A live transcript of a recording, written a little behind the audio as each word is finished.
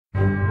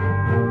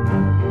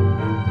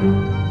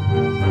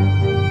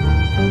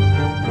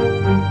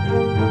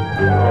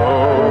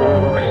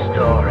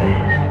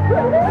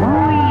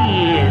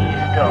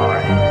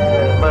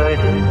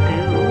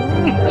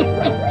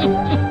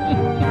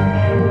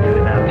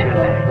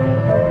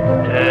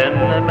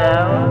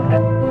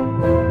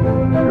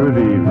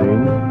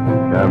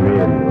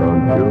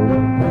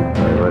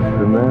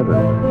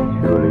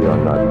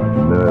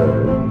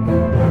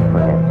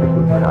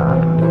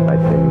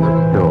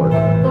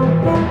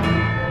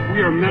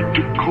are meant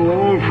to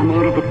call from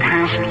out of the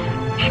past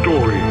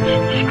stories,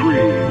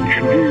 strange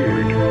and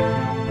weird.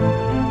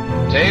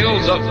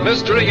 Tales of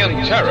mystery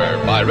and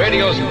terror by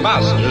radio's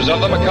masters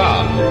of the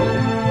macabre.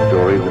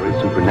 Stories of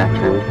the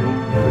supernatural,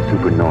 the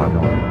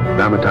supernormal,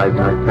 dramatizing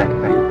the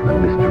fantasy, the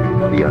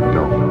mystery, the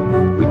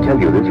unknown. We tell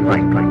you this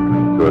frankly,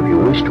 so if you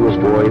wish to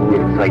avoid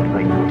the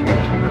excitement and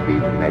tension of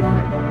these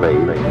imaginary plays,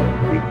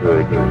 we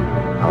urge you,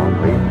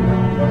 calmly,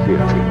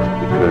 sincerely,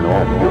 to turn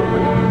off your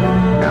radio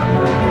now.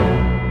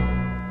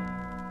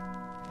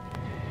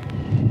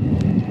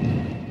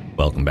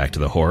 Welcome back to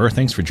The Horror.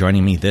 Thanks for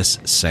joining me this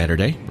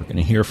Saturday. We're going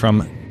to hear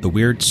from The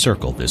Weird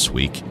Circle this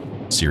week,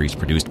 a series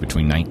produced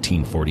between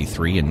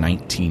 1943 and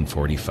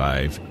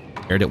 1945,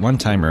 aired at one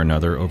time or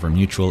another over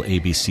mutual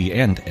ABC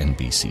and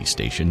NBC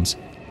stations.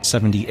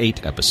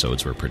 78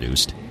 episodes were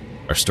produced.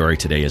 Our story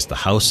today is The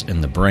House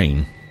and the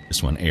Brain.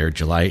 This one aired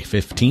July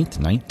 15th,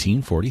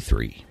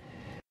 1943.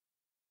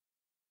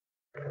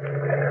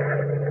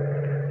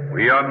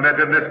 We are met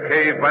in this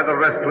cave by the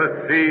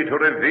restless sea to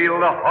reveal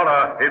the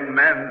horror in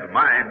man's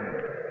mind.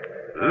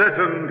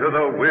 Listen to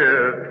the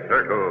Weird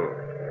Circle.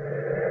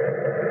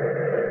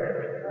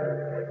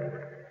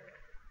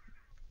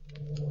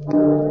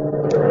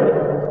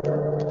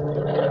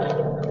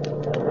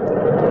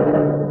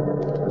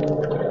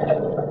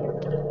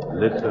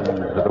 Listen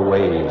to the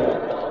waves.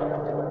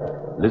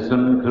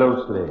 Listen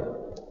closely,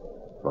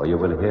 for you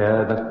will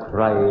hear the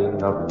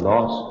crying of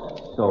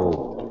lost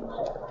souls.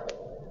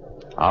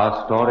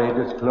 Our story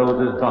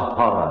discloses the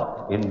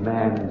horror in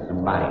man's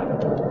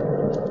mind.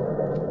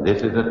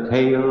 This is a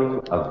tale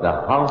of the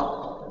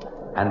house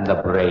and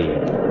the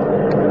brain.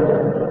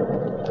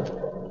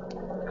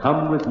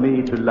 Come with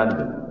me to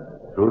London,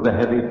 through the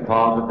heavy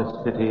fog of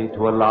the city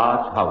to a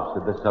large house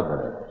in the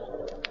suburbs.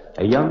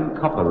 A young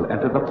couple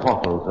enter the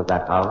portals of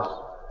that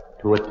house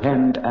to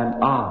attend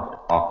an art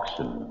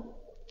auction.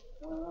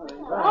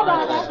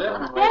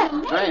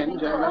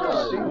 Strange.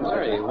 Seems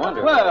very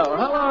wonderful. Well,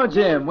 hello,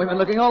 Jim. We've been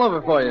looking all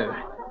over for you.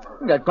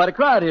 We've got quite a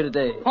crowd here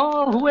today.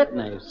 Paul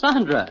Whitney,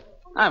 Sandra,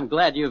 I'm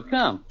glad you've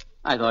come.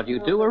 I thought you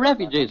two were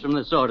refugees from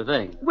this sort of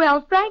thing.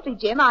 Well, frankly,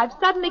 Jim, I've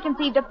suddenly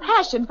conceived a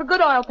passion for good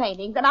oil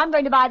paintings, and I'm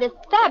going to buy this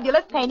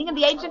fabulous painting of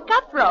the ancient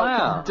cutthroat.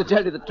 Wow. To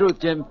tell you the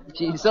truth, Jim,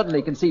 she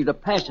suddenly conceived a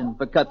passion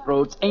for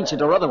cutthroats,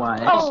 ancient or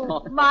otherwise.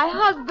 Oh, my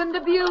husband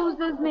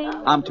abuses me.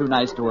 I'm too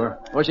nice to her,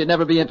 or she'd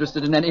never be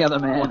interested in any other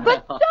man.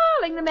 But,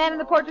 darling, the man in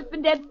the portrait's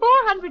been dead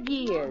 400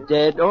 years.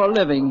 Dead or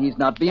living, he's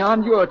not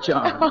beyond your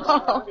charms.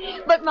 Oh,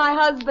 but my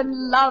husband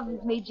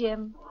loves me,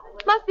 Jim.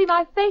 Must be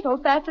my fatal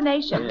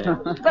fascination. Yeah.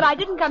 But I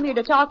didn't come here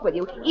to talk with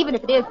you, even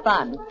if it is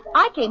fun.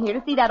 I came here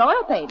to see that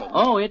oil painting.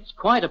 Oh, it's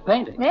quite a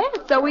painting. Yes,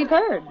 so we've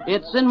heard.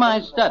 It's in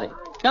my study.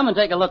 Come and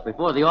take a look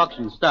before the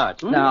auction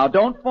starts. Now,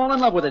 don't fall in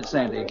love with it,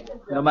 Sandy.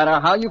 No matter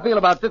how you feel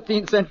about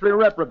 15th century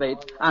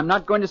reprobates, I'm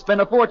not going to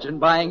spend a fortune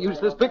buying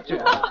useless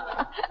pictures.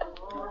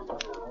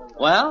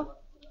 Well,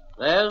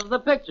 there's the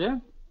picture.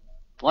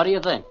 What do you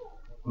think?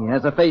 He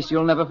has a face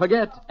you'll never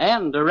forget.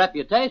 And a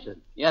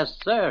reputation. Yes,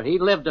 sir. He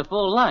lived a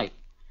full life.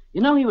 You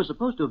know, he was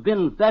supposed to have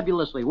been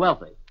fabulously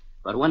wealthy.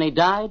 But when he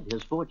died,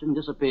 his fortune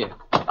disappeared.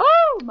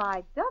 Oh,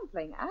 my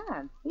dumpling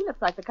aunt. He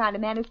looks like the kind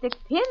of man who sticks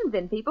pins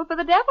in people for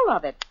the devil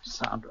of it.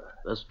 Sandra.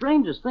 The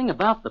strangest thing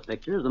about the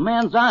picture is the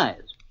man's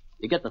eyes.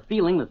 You get the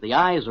feeling that the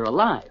eyes are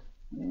alive.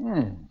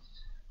 Yes,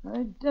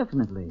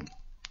 definitely.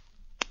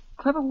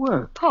 Clever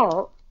work.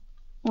 Paul.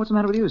 What's the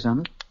matter with you,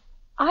 Sandra?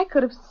 I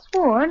could have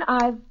sworn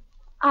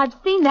I've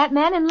seen that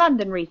man in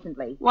London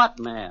recently. What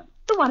man?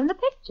 The one in the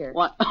picture.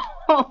 What?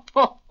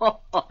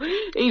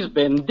 He's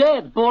been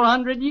dead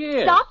 400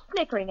 years. Stop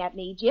snickering at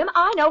me, Jim.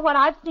 I know what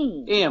I've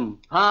seen.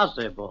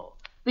 Impossible.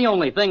 The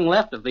only thing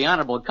left of the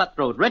Honorable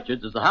Cutthroat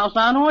Richards is the house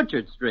on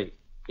Orchard Street.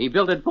 He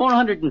built it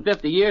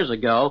 450 years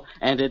ago,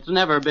 and it's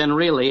never been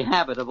really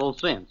habitable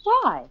since.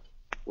 Why?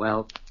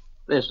 Well,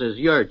 this is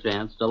your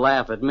chance to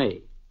laugh at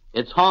me.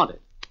 It's haunted.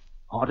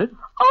 Haunted?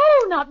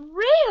 Oh, not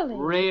really.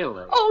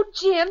 Really? Oh,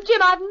 Jim,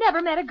 I've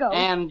never met a ghost.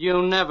 And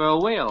you never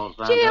will,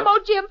 Sandra. Jim, oh,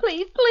 Jim,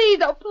 please,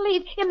 oh,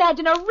 please.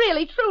 Imagine a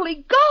really,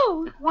 truly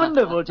ghost.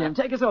 Wonderful, Jim.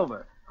 Take us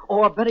over.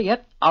 Or better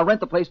yet, I'll rent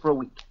the place for a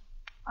week.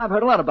 I've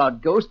heard a lot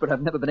about ghosts, but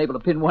I've never been able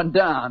to pin one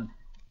down.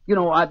 You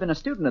know, I've been a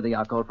student of the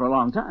occult for a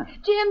long time.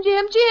 Jim,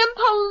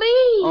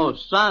 please. Oh,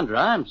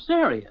 Sandra, I'm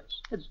serious.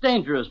 It's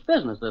dangerous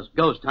business, this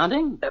ghost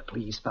hunting.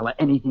 Please, fella,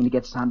 anything to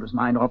get Sandra's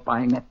mind off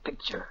buying that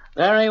picture.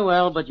 Very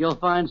well, but you'll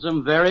find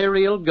some very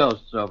real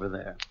ghosts over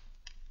there.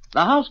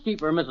 The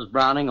housekeeper, Mrs.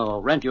 Browning,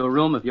 will rent you a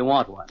room if you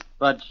want one.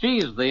 But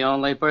she's the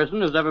only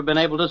person who's ever been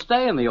able to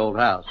stay in the old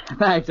house.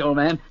 Thanks, old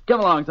man. Come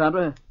along,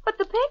 Sandra. But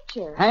the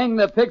picture. Hang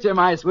the picture,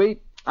 my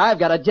sweet. I've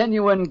got a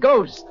genuine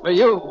ghost for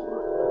you.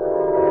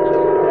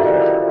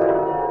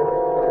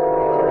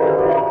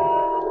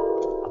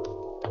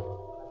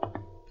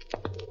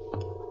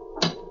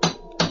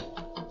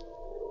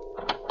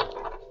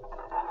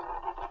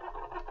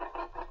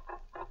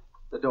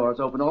 The door's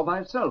open all by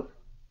itself.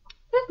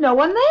 There's no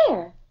one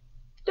there.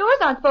 Doors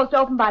aren't supposed to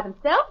open by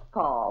themselves,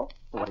 Paul.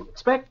 What do you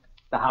expect?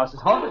 The house is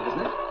haunted,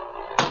 isn't it?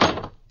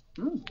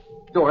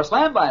 Door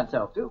slammed by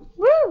himself, too.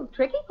 Woo,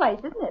 tricky place,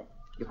 isn't it?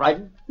 You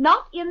frightened?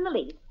 Not in the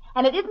least.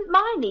 And it isn't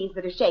my knees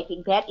that are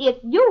shaking, Pet. It's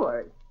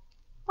yours.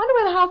 Wonder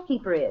where the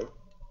housekeeper is.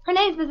 Her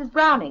name's Mrs.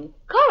 Browning.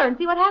 Call her and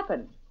see what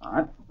happened. All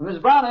right.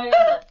 Mrs. Browning.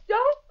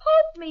 Don't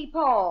poke me,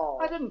 Paul.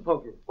 I didn't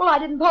poke you. Well, I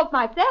didn't poke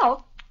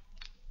myself.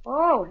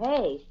 Oh,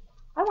 hey.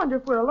 I wonder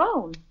if we're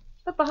alone.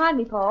 Look behind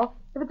me, Paul.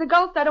 If it's a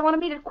ghost, I don't want to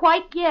meet it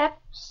quite yet.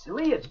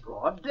 Silly, it's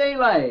broad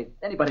daylight.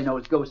 Anybody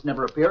knows ghosts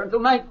never appear until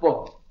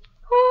nightfall.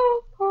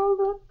 Oh, Paul,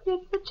 look.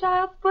 It's the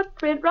child's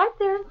footprint right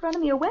there in front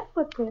of me, a wet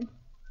footprint.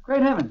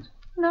 Great heavens.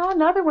 No,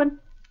 another one.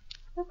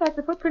 Looks like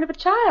the footprint of a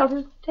child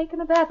who's taken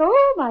a bath.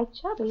 Oh, my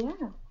chubby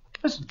ass.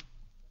 Listen.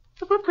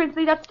 The footprints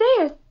lead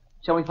upstairs.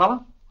 Shall we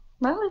follow?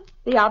 Well, it's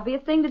the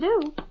obvious thing to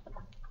do.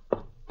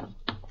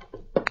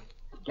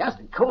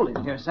 Ghastly cold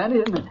in here, Sandy,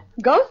 isn't it?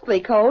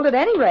 Ghostly cold, at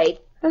any rate.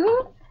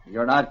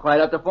 You're not quite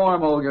up to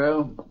form, old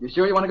girl. You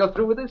sure you want to go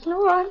through with this?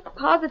 No, I'm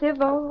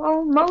positive.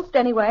 Almost,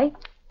 anyway.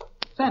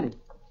 Sandy,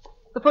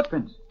 the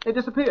footprints. They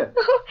disappear.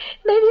 Oh,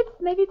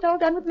 maybe it's all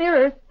done with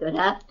mirrors. Good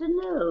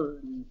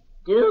afternoon.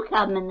 Do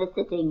come in the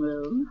sitting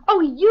room.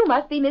 Oh, you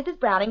must be Mrs.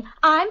 Browning.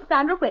 I'm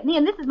Sandra Whitney,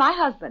 and this is my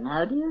husband.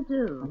 How do you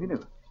do? How do you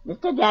do?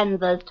 Mr.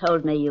 Danvers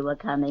told me you were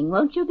coming.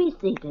 Won't you be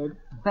seated?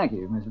 Thank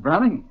you, Miss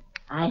Browning.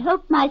 I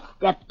hope my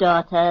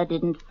stepdaughter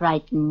didn't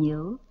frighten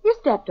you. Your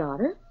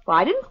stepdaughter? Well,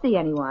 I didn't see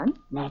anyone.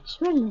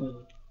 Naturally.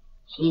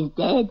 She's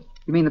dead.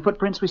 You mean the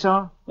footprints we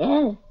saw?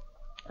 Yes,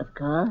 of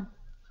course.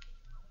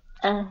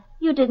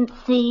 You didn't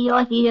see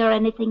or hear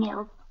anything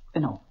else?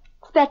 No.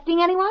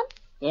 Expecting anyone?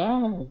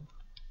 Yes.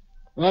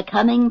 They're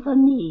coming for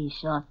me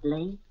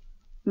shortly.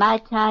 My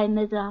time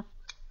is up,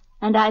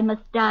 and I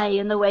must die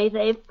in the way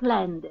they've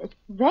planned it.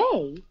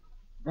 They?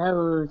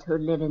 Those who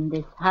live in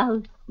this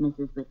house,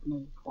 Mrs.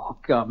 Whitney. Oh,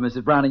 come,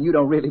 Mrs. Browning, you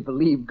don't really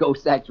believe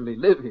ghosts actually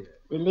live here.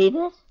 Believe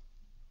it?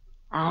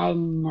 I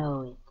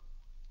know it.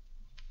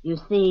 You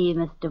see,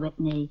 Mr.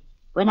 Whitney,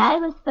 when I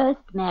was first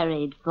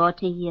married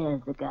 40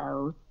 years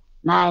ago,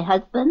 my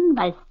husband,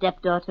 my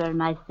stepdaughter, and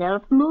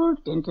myself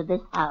moved into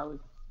this house.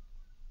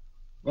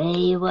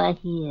 They were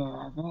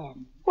here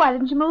then. Why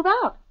didn't you move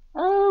out?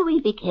 Oh,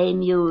 we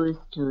became used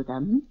to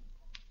them.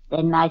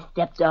 Then my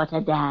stepdaughter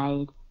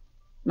died.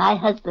 My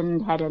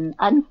husband had an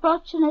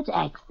unfortunate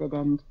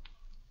accident,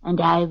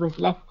 and I was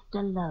left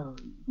alone.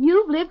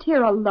 You've lived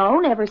here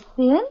alone ever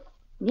since?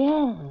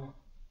 Yes.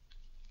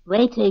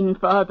 Waiting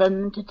for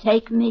them to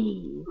take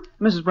me.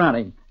 Mrs.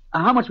 Browning,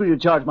 how much will you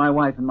charge my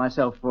wife and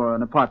myself for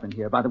an apartment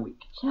here by the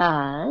week?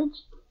 Charge?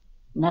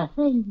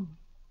 Nothing.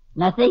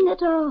 Nothing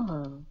at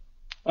all.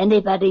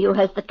 Anybody who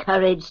has the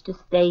courage to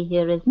stay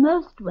here is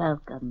most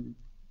welcome.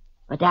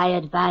 But I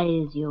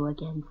advise you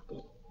against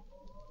it.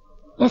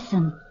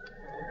 Listen.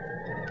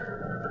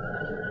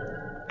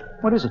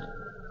 What is it?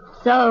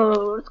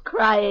 Souls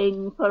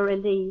crying for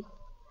release.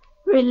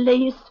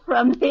 Release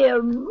from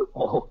him.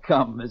 Oh,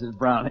 come, Mrs.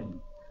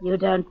 Browning. You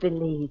don't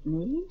believe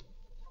me?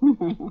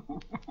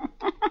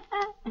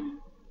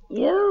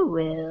 You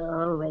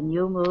will when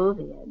you move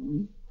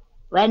in.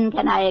 When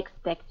can I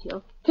expect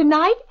you?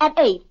 Tonight at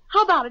 8.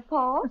 How about it,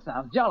 Paul? That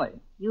sounds jolly.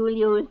 You'll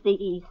use the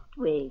east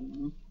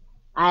wing.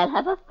 I'll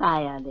have a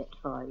fire lit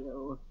for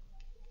you.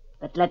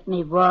 But let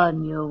me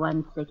warn you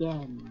once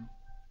again.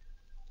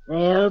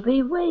 They'll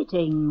be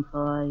waiting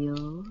for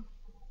you.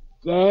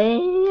 Day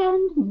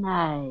and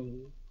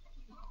night.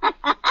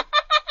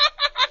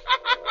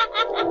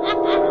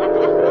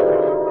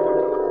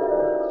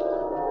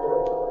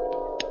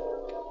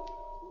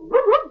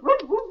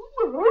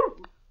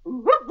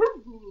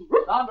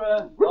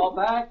 Sandra, call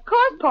back. Of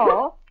course,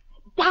 Paul.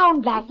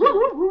 Down, Blackie.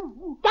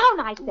 Down,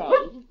 I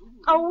say.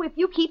 Oh, if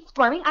you keep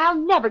squirming, I'll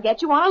never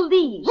get you on a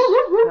leash.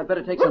 I'd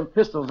better take some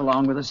pistols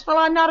along with us. Well,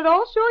 I'm not at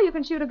all sure you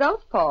can shoot a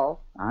ghost,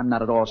 Paul. I'm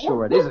not at all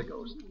sure it is a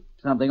ghost.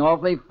 Something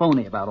awfully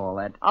phony about all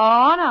that.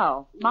 Oh,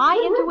 no. My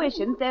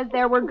intuition says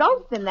there were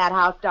ghosts in that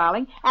house,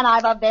 darling, and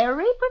I've a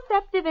very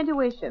perceptive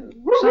intuition.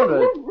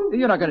 Sandra,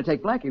 you're not going to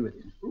take Blackie with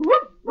you.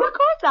 Well, of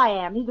course I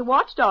am. He's a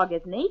watchdog,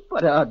 isn't he?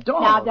 But a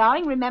dog. Now,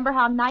 darling, remember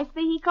how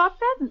nicely he caught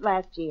pheasant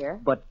last year.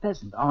 But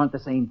pheasants aren't the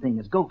same thing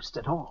as ghosts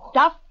at all.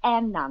 Stuff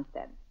and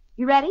nonsense.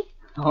 You ready?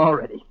 All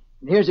ready.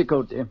 Here's your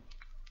coat, dear.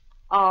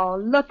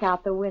 Oh, look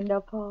out the window,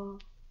 Paul.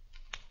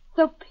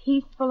 So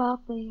peaceful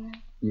out there.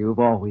 You've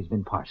always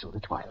been partial to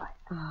twilight.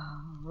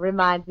 Oh,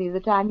 reminds me of the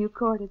time you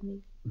courted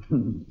me.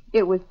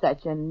 It was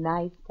such a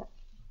nice time.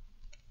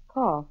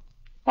 Paul,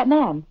 that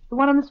man, the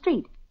one on the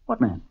street.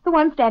 What man? The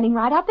one standing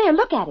right out there.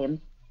 Look at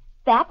him.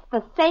 That's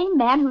the same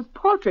man whose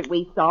portrait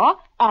we saw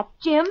at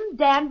Jim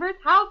Danvers'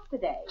 house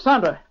today.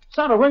 Sandra,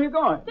 where are you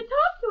going? To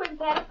talk to him,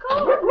 Pat.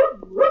 Cold.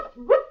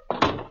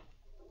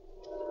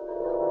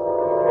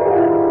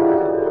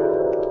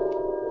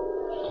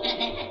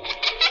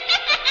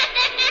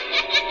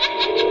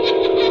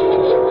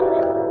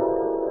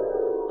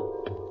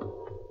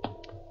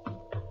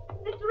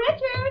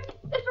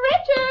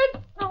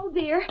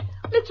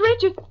 Miss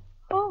Richards.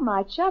 Oh,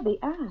 my chubby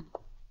aunt.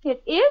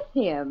 It is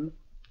him.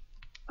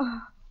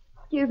 Oh,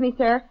 excuse me,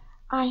 sir.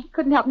 I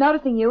couldn't help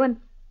noticing you and...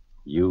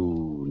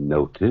 You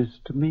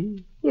noticed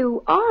me?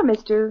 You are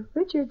Mr.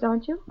 Richards,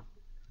 aren't you?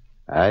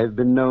 I've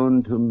been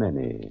known to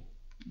many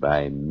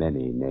by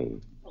many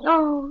names.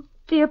 Oh,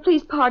 dear,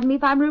 please pardon me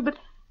if I'm rude, but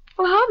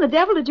well, how in the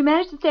devil did you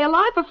manage to stay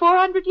alive for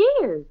 400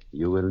 years?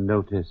 You will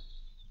notice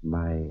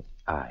my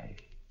eyes.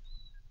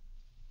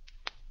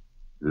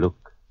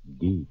 Look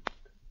deep.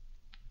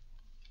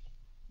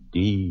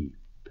 Deep.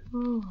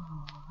 Oh,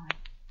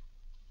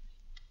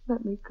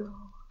 let me go.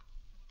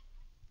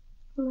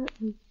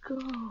 Let me go.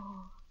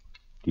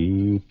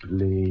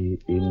 Deeply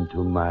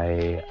into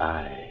my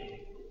eyes.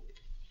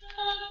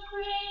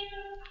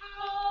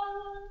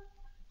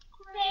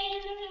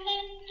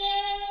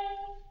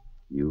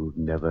 You've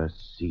never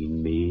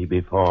seen me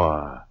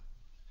before.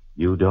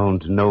 You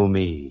don't know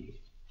me.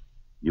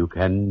 You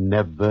can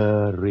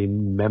never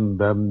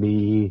remember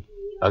me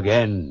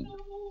again.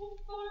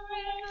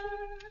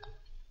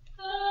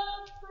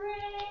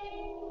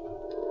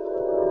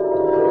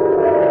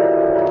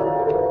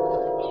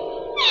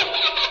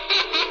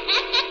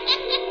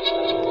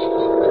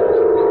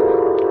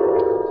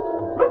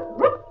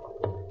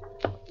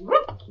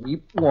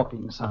 Keep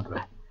walking,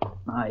 Sandra.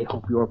 I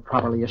hope you're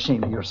properly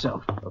ashamed of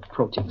yourself,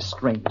 approaching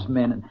strange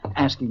men and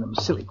asking them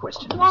silly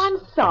questions. Well, I'm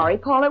sorry,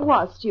 Paul. It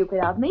was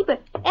stupid of me,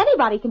 but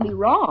anybody can be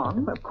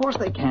wrong. Of course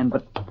they can,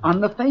 but on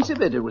the face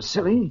of it, it was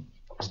silly.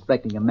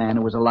 Expecting a man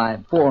who was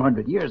alive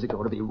 400 years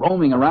ago to be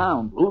roaming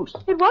around loose.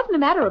 It wasn't a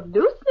matter of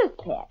looseness,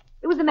 Pet.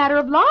 It was a matter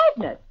of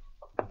liveness.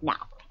 Now,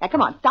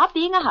 come on, stop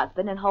being a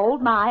husband and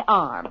hold my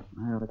arm.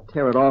 I ought to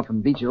tear it off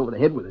and beat you over the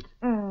head with it.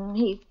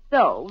 He's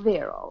so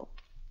virile.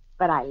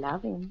 But I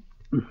love him.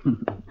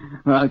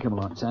 Well, come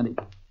along, Sandy.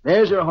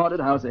 There's your haunted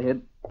house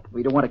ahead.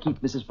 We don't want to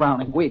keep Mrs.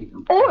 Browning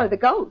waiting. Or the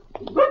ghost.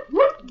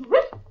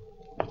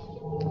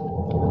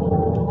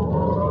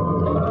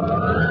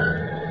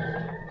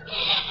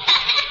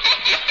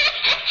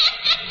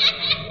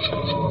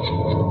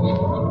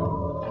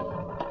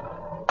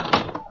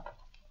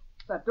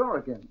 That door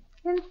again.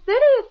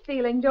 Insidious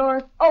feeling,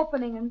 doors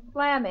opening and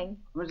slamming.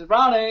 Mrs.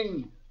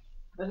 Browning!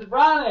 Mrs.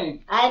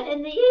 Browning! I'm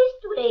in the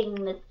east wing,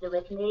 Mr.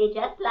 Whitney,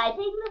 just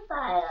lighting the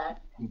fire.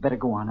 You better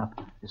go on up.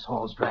 This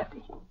hall's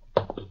drafty.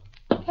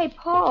 Hey,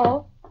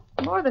 Paul,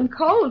 more than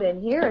cold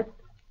in here. It's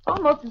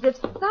almost as if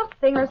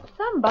something or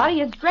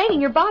somebody is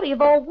draining your body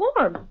of all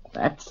warmth.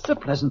 That's a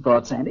pleasant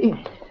thought, Sandy.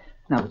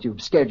 Now that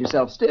you've scared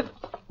yourself stiff,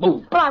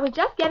 move. Well, I was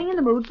just getting in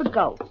the mood for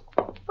ghosts.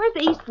 Where's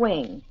the east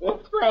wing?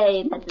 This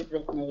way, Mrs.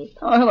 Whitney.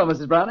 Oh, hello,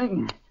 Mrs.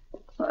 Browning.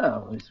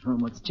 Well, this room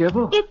looks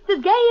cheerful. It's as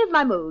gay as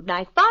my mood.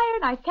 Nice fire,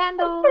 nice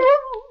candles.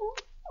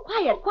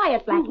 Quiet,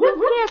 Blackie. You'll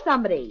scare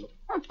somebody.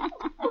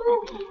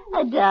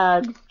 A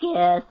dog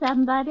scare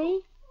somebody?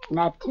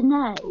 Not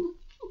tonight.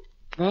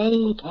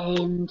 They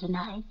came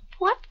tonight.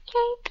 What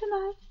came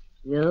tonight?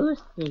 You'll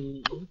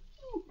see.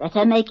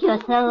 Better make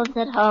yourselves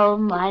at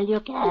home while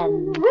you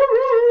can.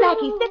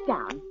 Blackie, sit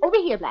down. Over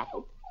here,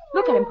 Blackie.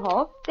 Look at him,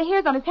 Paul. The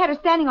hairs on his head are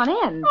standing on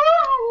end.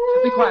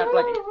 Be quiet,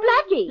 Blackie.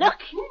 Blackie! Look!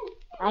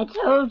 I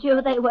told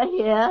you they were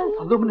here.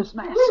 A luminous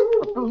mass.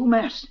 A blue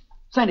mass.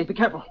 Sandy, be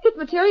careful. It's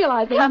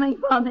materializing. Coming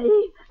for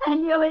me. I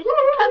knew it.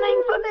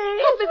 Coming for me.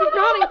 It's Mrs.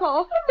 Browning,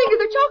 Paul.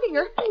 Fingers are choking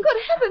her.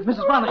 Good heavens.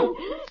 Mrs. Browning.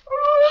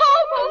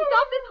 Paul,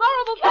 stop this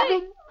horrible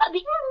thing.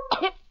 Coming.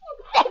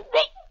 Send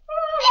me.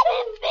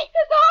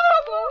 It's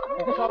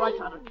horrible. It's all right,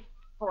 Sandra.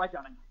 All right,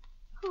 darling.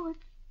 Oh,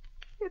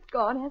 it's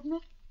gone, hasn't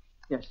it?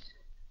 Yes.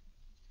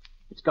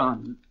 It's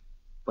gone.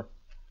 But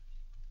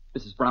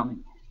Mrs.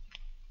 Browning,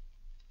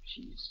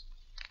 she's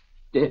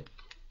dead.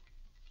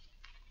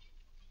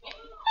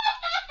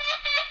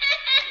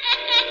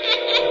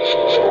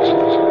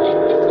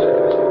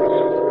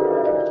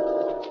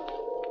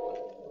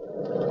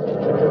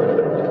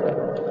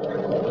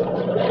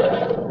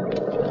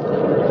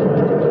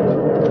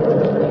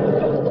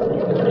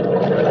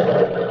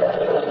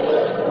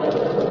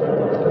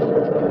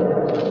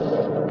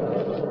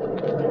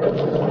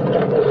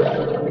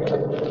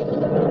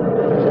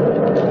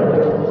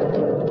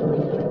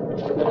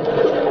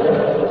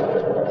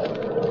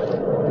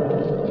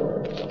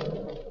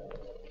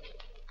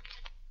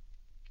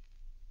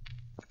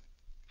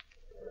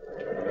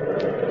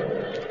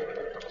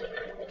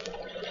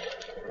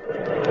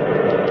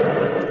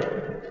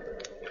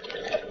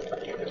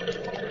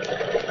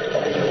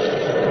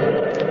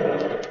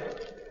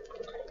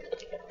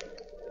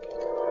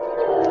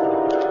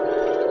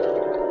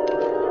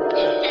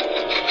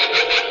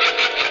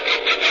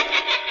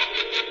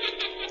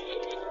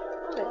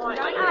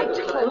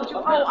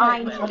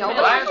 I know.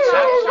 Let's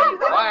have some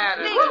quiet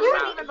in You this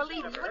wouldn't house. even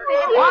believe it.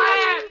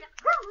 Quiet!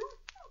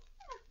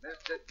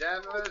 Mr.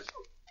 Danvers,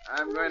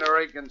 I'm going to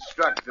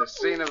reconstruct the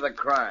scene of the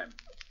crime.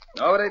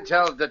 Nobody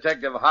tells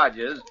Detective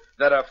Hodges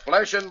that a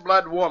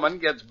flesh-and-blood woman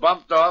gets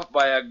bumped off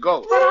by a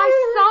ghost. But I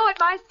saw it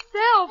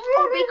myself.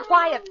 Oh, be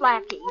quiet,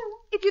 Blackie.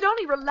 If you'd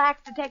only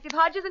relax, Detective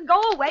Hodges, and go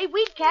away,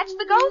 we'd catch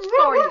the ghost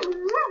for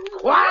you.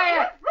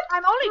 Quiet!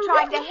 I'm only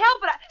trying to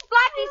help, but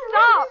Blackie,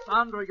 stop.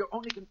 Sandra, you're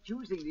only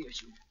confusing the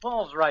issue.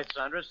 Paul's right,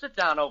 Sandra. Sit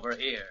down over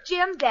here.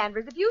 Jim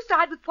Danvers, if you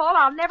side with Paul,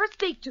 I'll never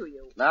speak to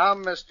you. Now,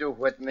 Mr.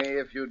 Whitney,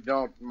 if you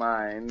don't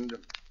mind,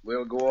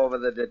 we'll go over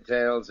the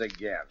details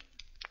again.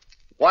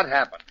 What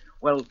happened?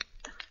 Well,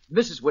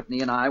 Mrs.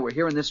 Whitney and I were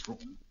here in this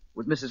room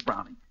with Mrs.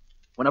 Browning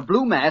when a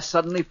blue mass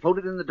suddenly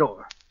floated in the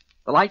door.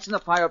 The lights in the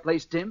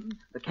fireplace dimmed,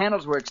 the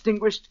candles were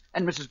extinguished,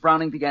 and Mrs.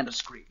 Browning began to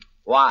scream.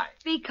 Why?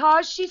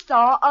 Because she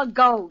saw a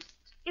ghost.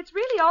 It's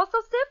really all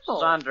so simple.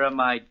 Sandra,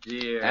 my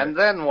dear. And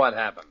then what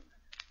happened?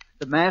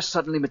 The mass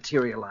suddenly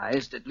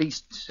materialized, at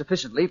least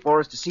sufficiently for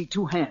us to see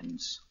two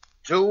hands.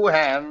 Two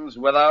hands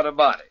without a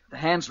body. The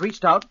hands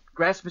reached out,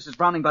 grasped Mrs.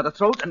 Browning by the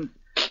throat, and...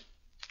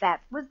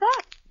 That was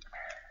that.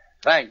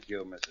 Thank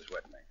you, Mrs.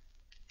 Whitney.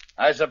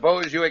 I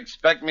suppose you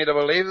expect me to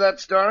believe that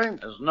story?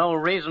 There's no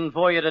reason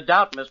for you to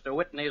doubt Mr.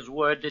 Whitney's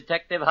word,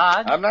 Detective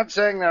Hodge. I'm not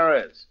saying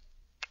there is.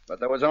 But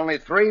there was only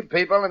 3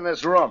 people in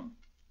this room,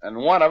 and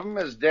one of them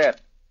is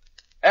dead.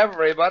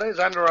 Everybody's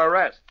under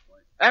arrest.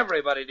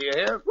 Everybody, do you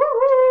hear?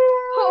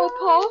 Oh,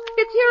 Paul,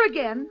 it's here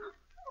again.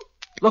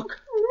 Look,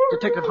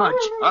 Detective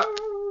Hodge.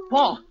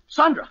 Paul,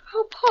 Sandra.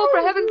 Oh, Paul,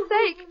 for heaven's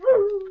sake.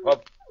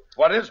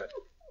 What is it?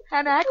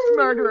 An axe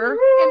murderer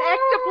in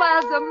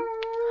ectoplasm.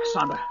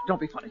 Sandra, don't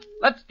be funny.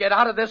 Let's get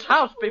out of this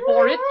house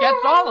before it gets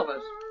all of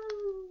us.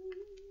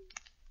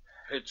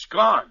 It's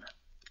gone.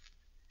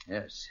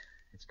 Yes,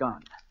 it's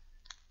gone.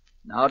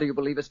 Now do you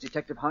believe us,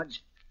 Detective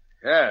Hodge?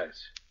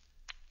 Yes.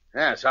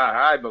 Yes,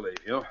 I believe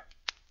you.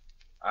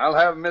 I'll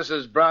have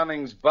Mrs.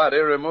 Browning's body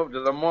removed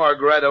to the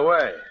morgue right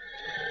away.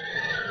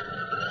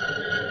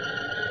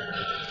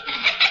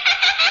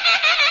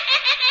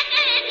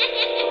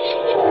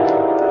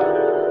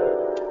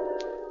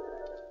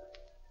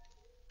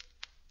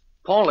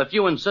 Paul, if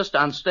you insist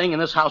on staying in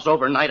this house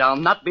overnight, I'll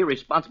not be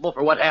responsible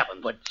for what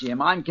happens. But,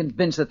 Jim, I'm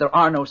convinced that there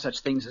are no such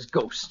things as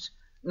ghosts.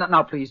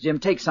 Now, please, Jim,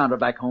 take Sandra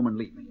back home and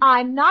leave me.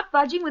 I'm not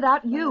budging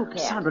without you, Pet.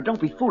 Sandra,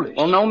 don't be foolish.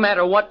 Well, no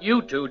matter what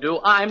you two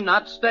do, I'm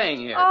not staying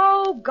here.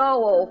 Oh,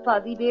 go, old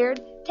fuzzy beard.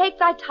 Take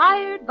thy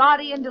tired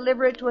body and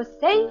deliver it to a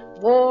safe,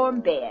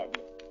 warm bed.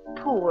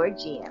 Poor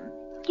Jim.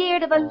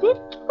 Scared of a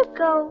little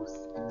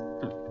ghost.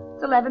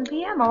 It's 11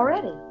 p.m.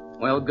 already.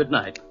 Well, good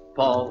night,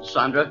 Paul,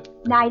 Sandra.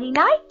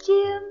 Nighty-night,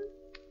 Jim.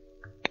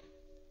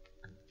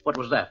 What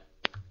was that?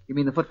 You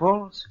mean the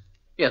footfalls?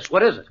 Yes,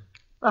 what is it?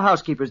 The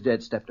housekeeper's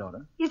dead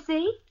stepdaughter. You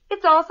see?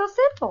 It's all so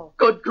simple.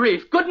 Good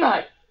grief. Good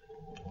night.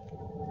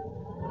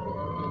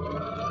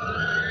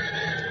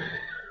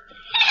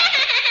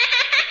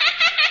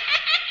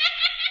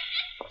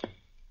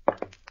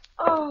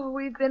 Oh,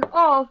 we've been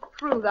all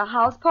through the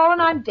house, Paul,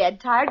 and I'm dead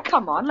tired.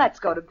 Come on, let's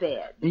go to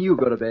bed. You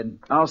go to bed.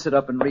 I'll sit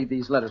up and read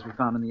these letters we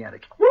found in the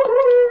attic.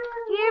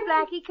 Here,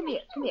 Blackie, come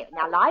here.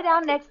 Now lie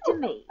down next to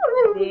me.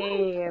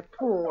 There,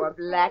 poor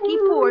Blackie,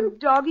 poor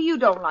doggy. You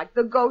don't like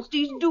the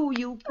ghosties, do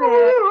you,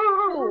 Pet?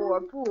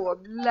 Poor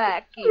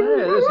Blackie.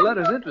 Hey, this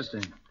letter's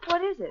interesting.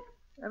 What is it?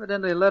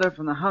 Evidently a letter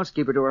from the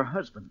housekeeper to her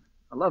husband.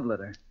 A love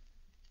letter.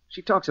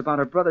 She talks about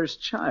her brother's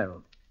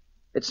child.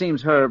 It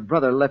seems her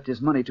brother left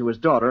his money to his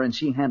daughter, and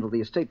she handled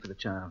the estate for the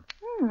child.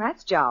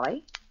 That's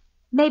jolly.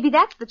 Maybe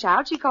that's the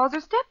child she calls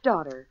her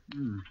stepdaughter.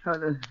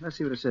 Let's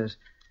see what it says.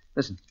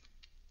 Listen.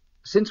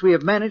 Since we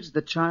have managed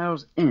the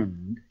child's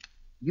end,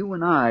 you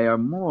and I are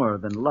more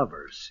than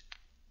lovers.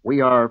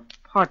 We are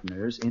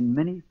partners in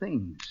many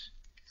things.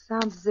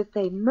 Sounds as if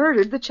they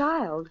murdered the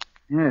child.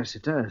 Yes,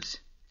 it does.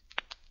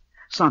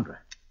 Sandra,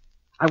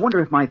 I wonder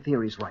if my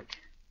theory's right.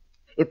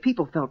 If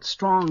people felt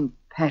strong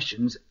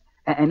passions,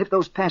 and if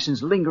those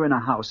passions linger in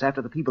a house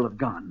after the people have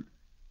gone,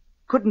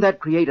 couldn't that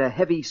create a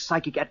heavy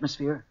psychic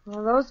atmosphere?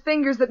 Well, those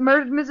fingers that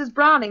murdered Mrs.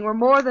 Browning were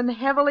more than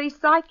heavily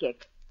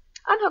psychic.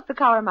 Unhook the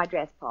collar of my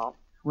dress, Paul.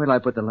 Where'll I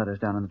put the letters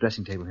down on the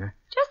dressing table here?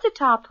 Just a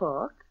top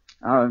hook.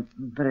 I'll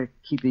better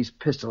keep these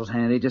pistols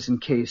handy just in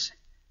case.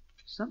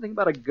 Something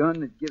about a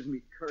gun that gives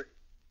me courage.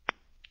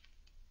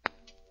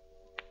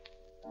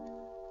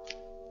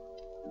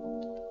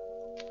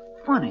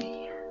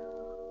 Funny.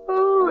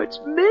 Oh,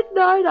 it's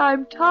midnight,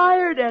 I'm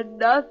tired, and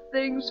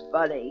nothing's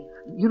funny.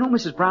 You know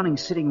Mrs.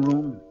 Browning's sitting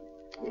room?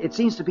 It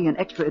seems to be an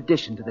extra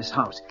addition to this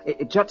house.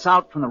 It juts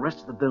out from the rest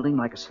of the building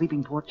like a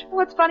sleeping porch.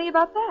 What's funny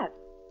about that?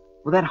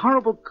 Well, that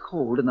horrible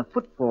cold and the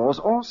footfalls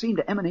all seem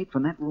to emanate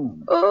from that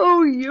room.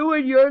 Oh, you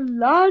and your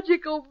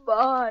logical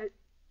mind.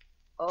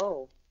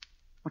 Oh.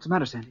 What's the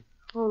matter, Sandy?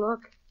 Oh,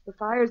 look. The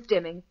fire's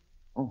dimming.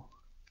 Oh.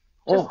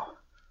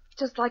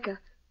 Just like a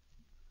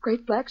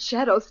great black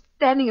shadow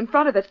standing in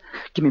front of it.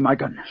 Give me my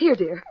gun. Here,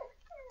 dear.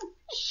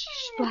 Shh,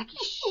 Blackie,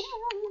 shh.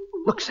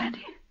 Look,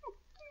 Sandy.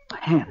 A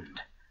hand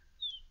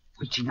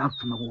reaching out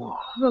from the wall.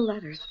 The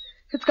letters.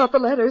 It's got the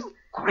letters.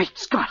 Great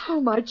Scott.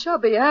 Oh, my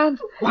chubby hand.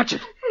 Watch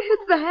it.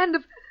 It's the hand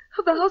of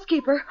the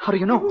housekeeper. How do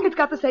you know? It's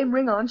got the same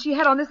ring on she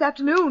had on this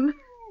afternoon.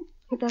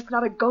 If that's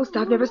not a ghost,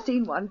 I've never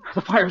seen one.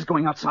 The fire's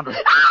going out, Sandra.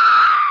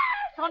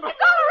 Sandra! It's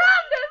all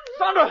around us!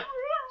 Sandra!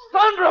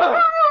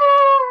 Sandra!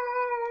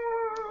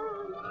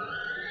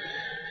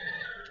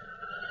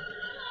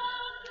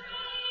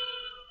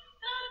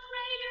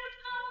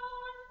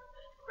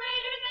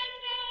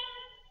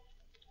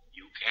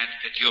 You can't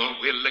get your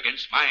will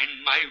against mine.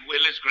 My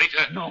will is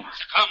greater. No.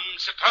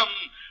 Succumb.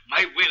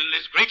 My will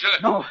is greater.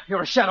 No,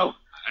 you're a shadow.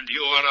 And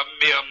you are a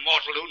mere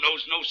mortal who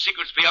knows no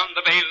secrets beyond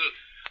the veil.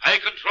 I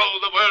control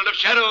the world of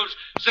shadows.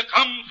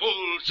 Succumb,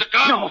 fool,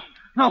 succumb.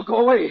 No, go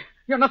away.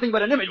 You're nothing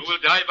but an image. You will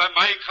die by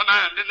my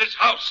command in this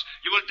house.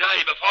 You will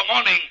die before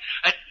morning.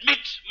 Admit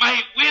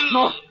my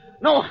will.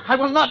 No, I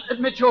will not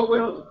admit your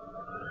will.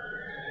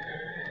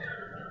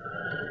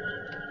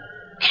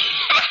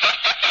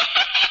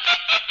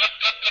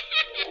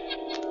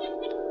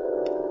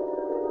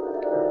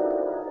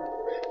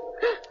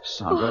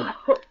 Sandra,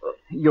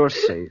 you're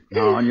safe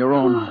now on your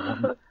own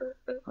home.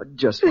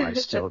 Just lie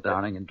still,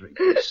 darling, and drink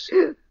this.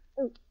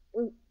 Oh,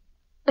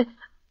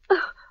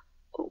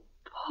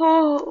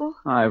 Paul.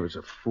 I was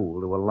a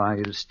fool to allow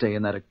you to stay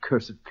in that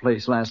accursed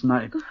place last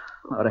night.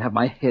 I ought to have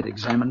my head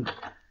examined.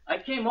 I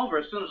came over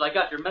as soon as I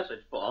got your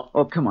message, Paul.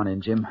 Oh, come on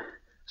in, Jim.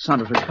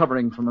 Sandra's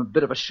recovering from a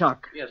bit of a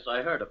shock. Yes,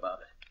 I heard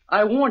about it.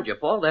 I warned you,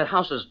 Paul. That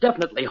house is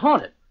definitely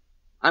haunted.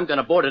 I'm going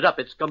to board it up.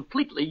 It's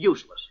completely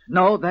useless.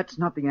 No, that's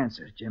not the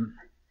answer, Jim.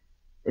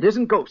 It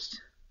isn't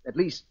ghosts. At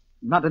least,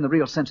 not in the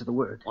real sense of the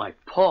word. Why,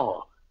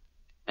 Paul,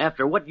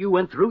 after what you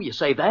went through, you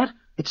say that?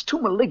 It's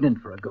too malignant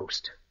for a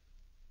ghost.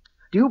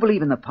 Do you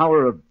believe in the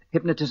power of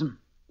hypnotism?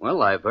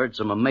 Well, I've heard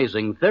some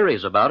amazing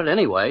theories about it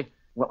anyway.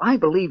 Well, I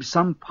believe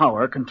some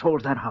power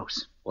controls that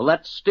house. Well,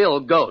 that's still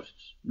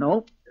ghosts.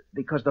 No,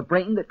 because the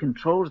brain that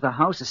controls the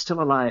house is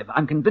still alive.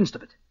 I'm convinced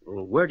of it.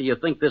 Well, where do you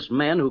think this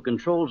man who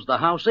controls the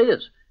house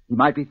is? He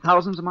might be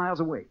thousands of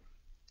miles away.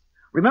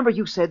 Remember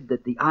you said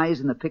that the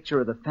eyes in the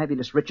picture of the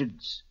fabulous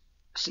Richards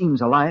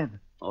seems alive?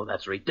 Oh,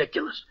 that's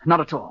ridiculous.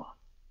 Not at all.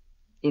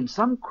 In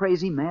some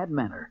crazy, mad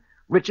manner,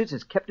 Richards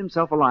has kept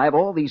himself alive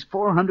all these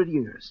 400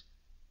 years.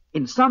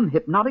 In some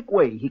hypnotic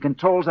way, he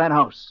controls that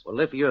house. Well,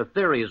 if your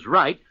theory is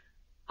right,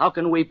 how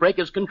can we break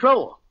his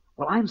control?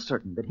 Well, I'm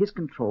certain that his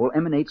control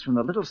emanates from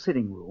the little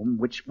sitting room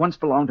which once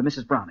belonged to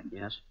Mrs. Browning.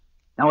 Yes?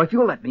 Now, if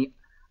you'll let me,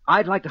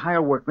 I'd like to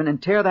hire workmen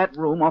and tear that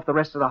room off the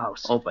rest of the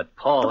house. Oh, but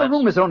Paul, the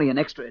room is only an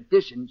extra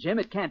addition, Jim.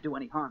 It can't do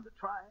any harm to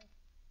try.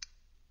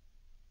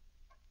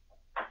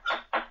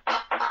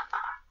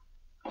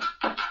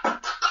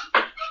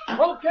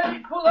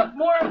 Okay, pull up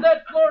more of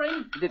that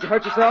flooring. Did you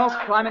hurt yourself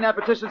climbing that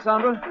partition,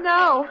 Sandra?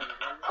 No.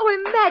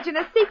 Oh, imagine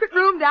a secret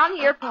room down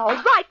here, Paul,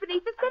 right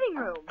beneath the sitting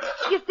room.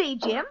 You see,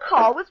 Jim,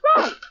 Paul was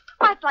right.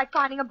 Why, it's like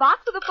finding a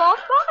box with a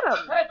false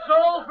bottom. That's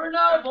all for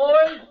now,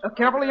 boys.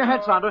 Careful of your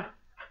head, Sandra.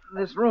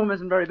 This room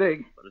isn't very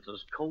big. But it's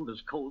as cold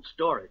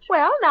storage.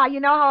 Well, now you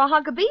know how a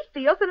hunk of beef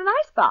feels in an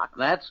icebox.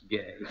 That's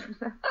gay.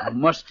 A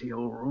musty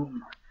old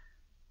room.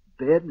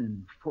 Bed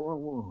and 4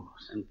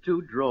 walls. And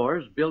 2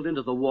 drawers built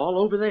into the wall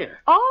over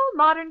there. All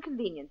modern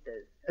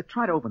conveniences.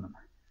 Try to open them.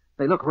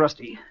 They look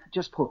rusty.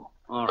 Just pull.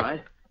 All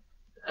right.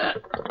 There.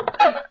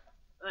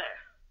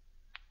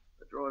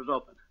 The drawer's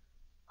open.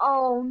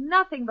 Oh,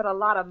 nothing but a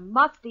lot of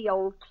musty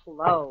old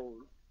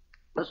clothes.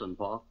 Listen,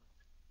 Paul.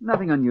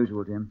 Nothing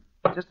unusual, Jim.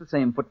 Just the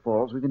same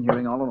footfalls we've been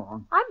hearing all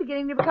along. I'm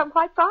beginning to become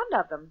quite fond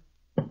of them.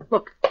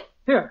 Look,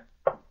 here.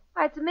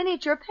 Why, it's a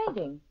miniature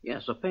painting.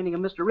 Yes, a painting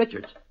of Mr.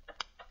 Richards.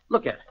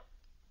 Look at it.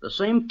 The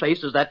same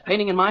face as that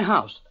painting in my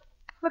house.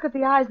 Look at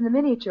the eyes in the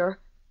miniature.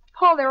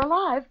 Paul, they're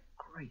alive.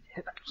 Great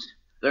heavens.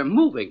 They're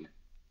moving.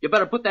 You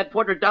better put that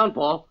portrait down,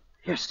 Paul.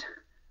 Yes,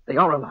 they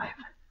are alive.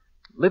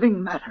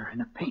 Living matter in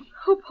a painting.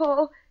 Oh,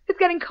 Paul, it's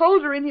getting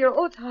colder in here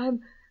all the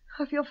time.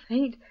 I feel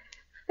faint,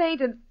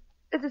 and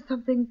as if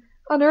something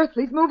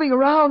unearthly's moving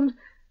around.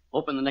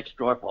 Open the next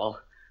drawer, Paul.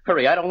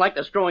 Hurry, I don't like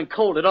this growing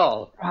cold at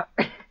all.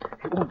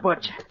 It won't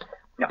budge.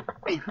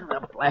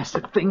 The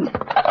blasted thing.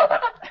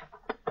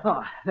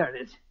 Oh, there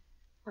it is.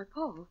 Why,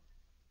 Paul,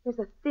 there's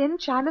a thin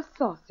china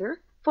saucer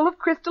full of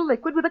crystal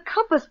liquid with a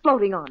compass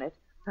floating on it.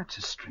 That's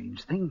a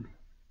strange thing.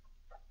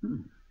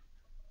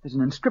 There's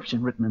an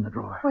inscription written in the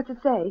drawer. What's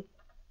it say?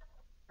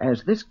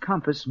 As this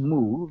compass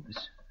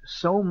moves,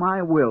 so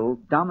my will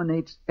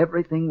dominates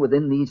everything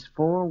within these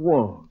 4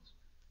 walls.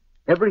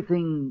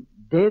 Everything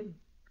dead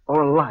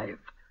or alive.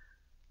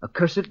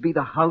 Accursed be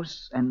the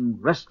house,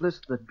 and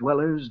restless the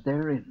dwellers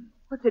therein.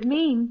 What's it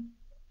mean?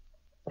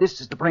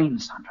 This is the brain,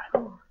 Sandra.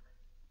 Oh.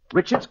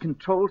 Richards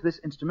controls this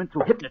instrument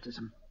through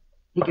hypnotism.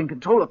 He can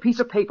control a piece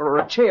of paper or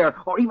a chair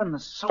or even the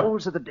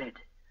souls of the dead.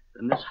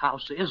 Then this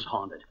house is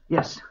haunted.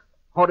 Yes,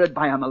 haunted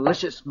by a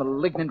malicious,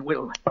 malignant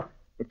will.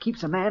 It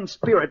keeps a man's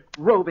spirit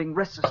roving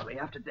restlessly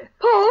after death.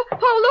 Paul,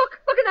 look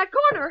in that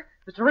corner.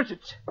 Mr.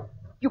 Richards,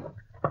 you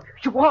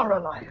are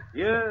alive.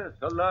 Yes,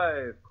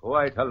 alive,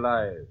 quite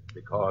alive,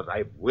 because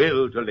I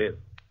will to live.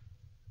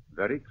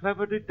 Very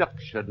clever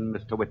deduction,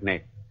 Mr.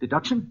 Whitney.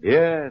 Deduction?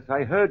 Yes,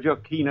 I heard your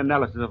keen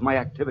analysis of my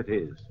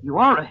activities. You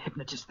are a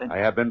hypnotist, then? I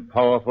have been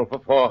powerful for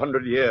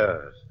 400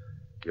 years.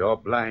 Your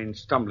blind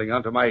stumbling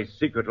onto my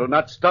secret will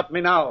not stop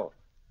me now.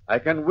 I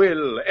can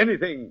will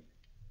anything.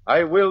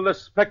 I will the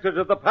specters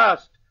of the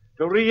past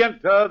to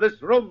re-enter this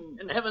room.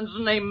 In heaven's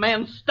name,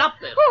 man, stop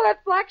this. Oh,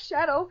 that black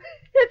shadow.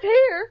 It's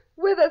here,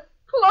 with us,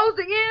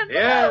 closing in.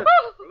 Yes,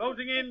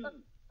 closing in.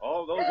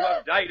 All those who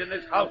have died in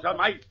this house are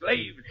my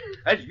slaves,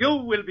 as you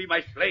will be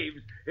my slaves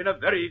in a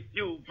very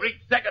few brief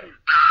seconds.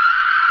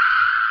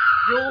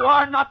 You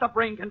are not the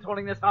brain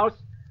controlling this house.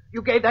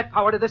 You gave that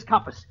power to this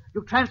compass.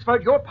 You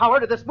transferred your power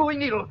to this moving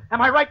needle.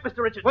 Am I right, Mr.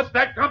 Richards? Put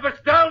that compass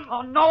down!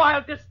 Oh, no,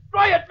 I'll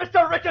destroy it,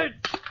 Mr. Richards!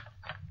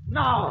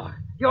 No,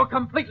 you're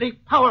completely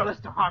powerless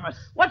to harm us.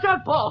 Watch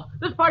out, Paul.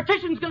 This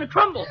partition's going to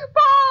crumble.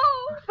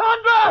 Paul!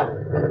 Sandra!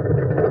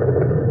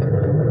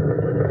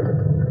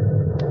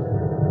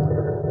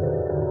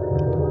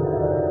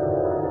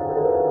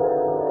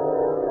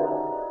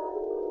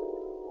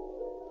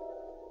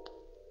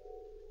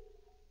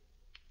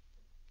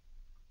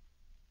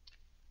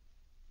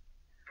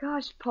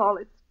 Gosh, Paul,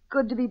 it's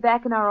good to be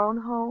back in our own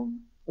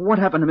home. What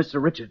happened to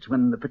Mr. Richards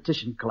when the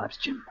partition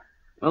collapsed, Jim?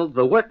 Well,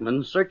 the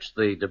workmen searched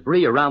the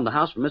debris around the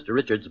house for Mr.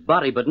 Richards'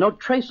 body, but no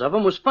trace of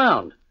him was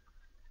found.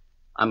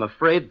 I'm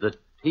afraid that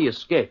he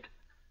escaped.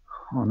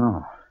 Oh,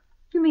 no.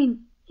 You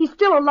mean he's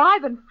still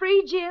alive and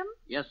free, Jim?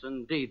 Yes,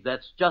 indeed.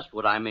 That's just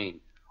what I mean.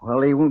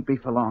 Well, he won't be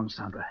for long,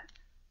 Sandra.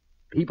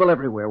 People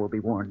everywhere will be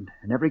warned,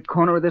 and every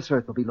corner of this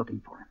earth will be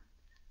looking for him.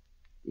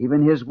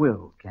 Even his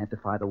will can't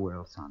defy the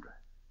world, Sandra.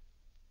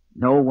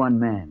 No one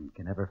man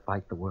can ever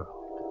fight the world.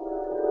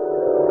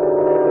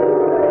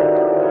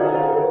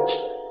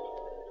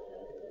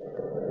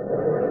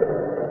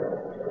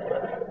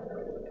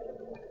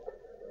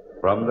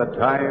 From the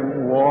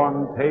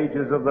time-worn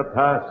pages of the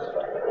past,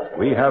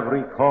 we have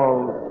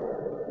recalled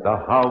the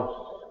house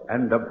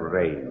and the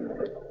brain.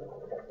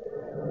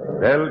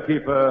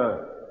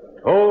 Bellkeeper,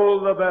 toll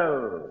the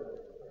bell.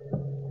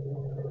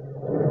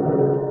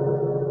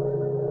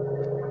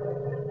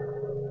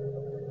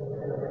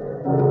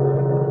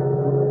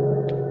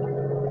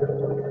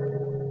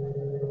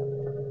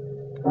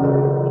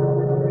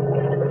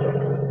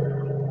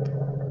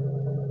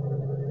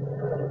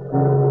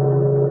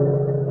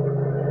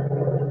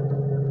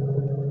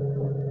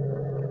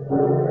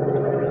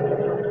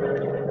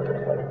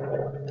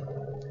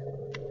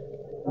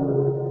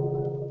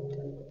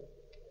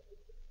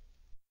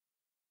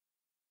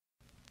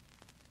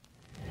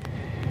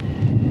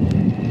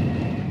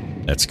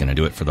 That's going to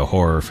do it for the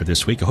horror for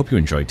this week. I hope you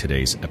enjoyed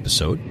today's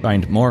episode.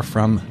 Find more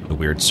from The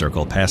Weird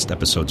Circle, past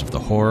episodes of the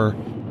horror,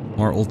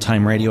 more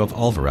old-time radio of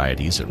all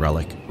varieties at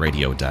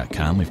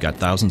relicradio.com. We've got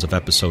thousands of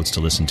episodes to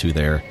listen to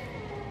there,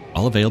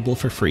 all available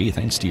for free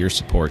thanks to your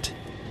support.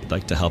 If you'd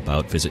like to help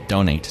out, visit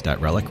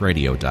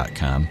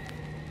donate.relicradio.com.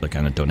 Click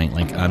on a donate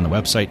link on the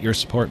website. Your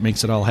support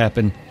makes it all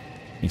happen.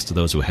 Thanks to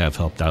those who have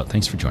helped out.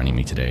 Thanks for joining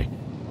me today.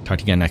 Talk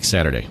to you again next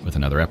Saturday with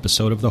another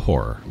episode of The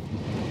Horror.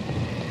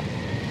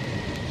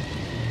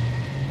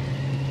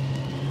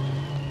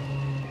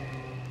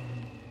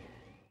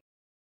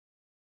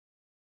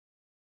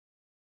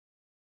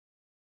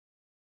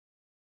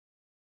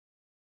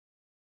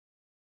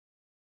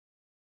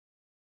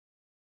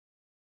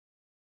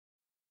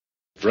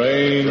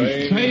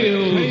 Strange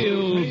Tales.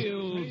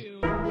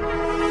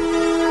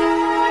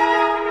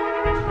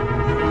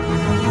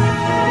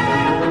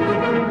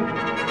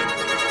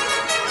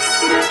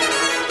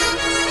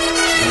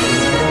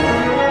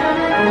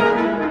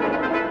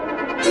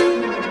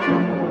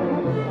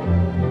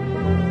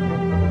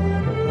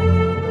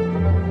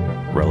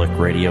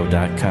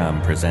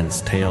 RelicRadio.com presents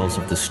tales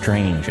of the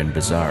strange and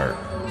bizarre,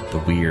 the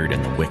weird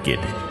and the wicked.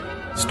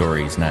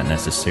 Stories not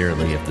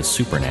necessarily of the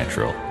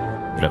supernatural,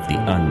 but of the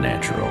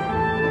unnatural.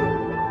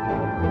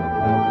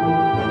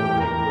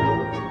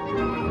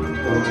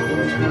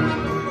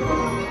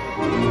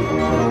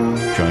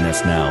 Join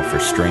us now for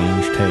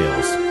Strange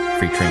Tales,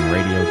 featuring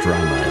radio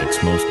drama at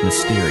its most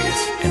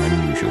mysterious and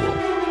unusual.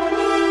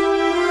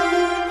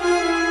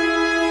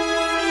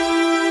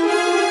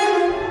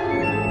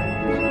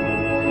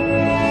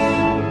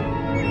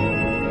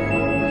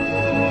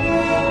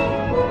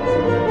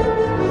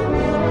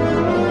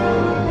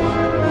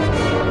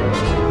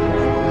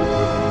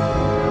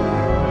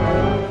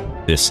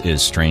 This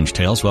is Strange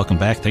Tales. Welcome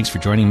back. Thanks for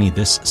joining me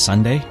this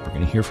Sunday. We're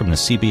going to hear from the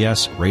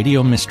CBS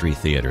Radio Mystery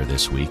Theater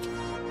this week.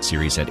 A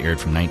series that aired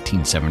from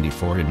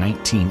 1974 to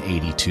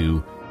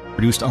 1982.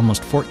 Produced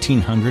almost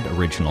 1,400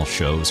 original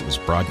shows. It was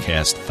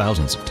broadcast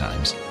thousands of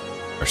times.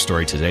 Our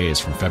story today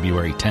is from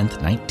February 10th,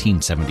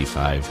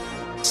 1975.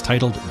 It's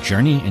titled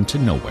Journey into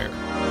Nowhere.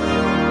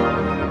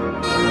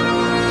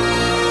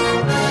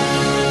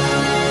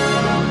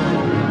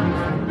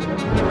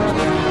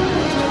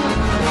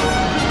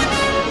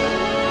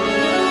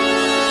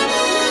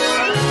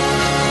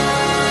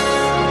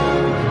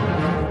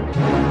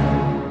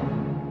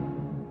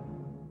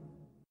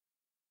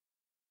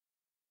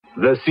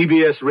 The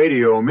CBS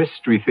Radio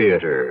Mystery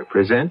Theater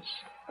presents...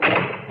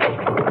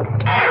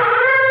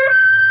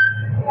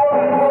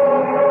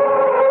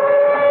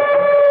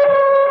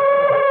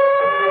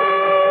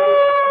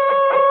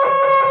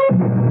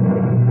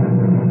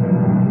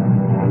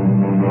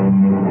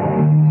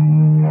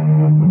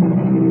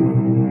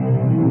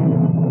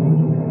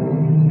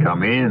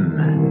 Come in.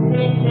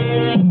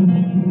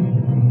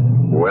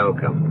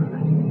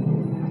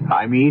 Welcome.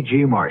 I'm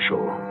E.G.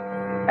 Marshall,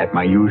 at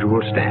my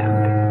usual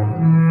stand.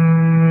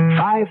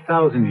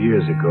 5,000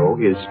 years ago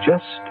is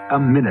just a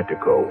minute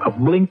ago, a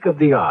blink of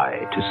the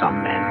eye to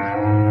some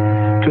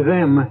men. To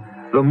them,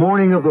 the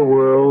morning of the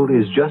world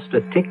is just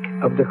a tick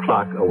of the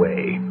clock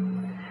away.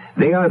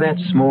 They are that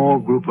small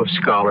group of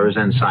scholars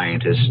and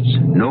scientists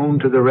known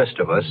to the rest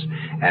of us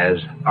as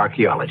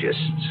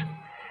archaeologists.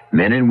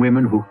 Men and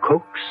women who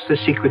coax the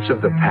secrets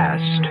of the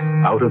past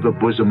out of the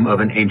bosom of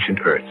an ancient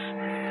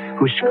earth,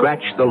 who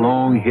scratch the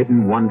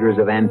long-hidden wonders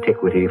of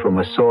antiquity from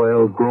a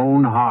soil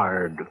grown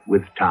hard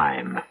with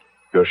time.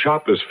 Your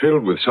shop is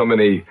filled with so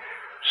many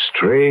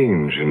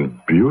strange and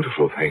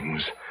beautiful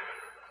things.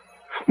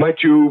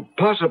 Might you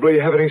possibly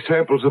have any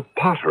samples of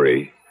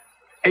pottery?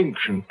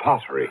 Ancient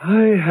pottery.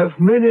 I have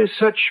many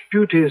such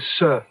beauties,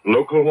 sir.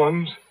 Local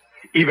ones?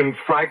 Even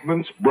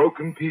fragments,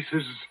 broken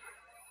pieces,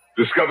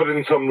 discovered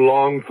in some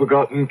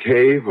long-forgotten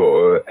cave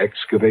or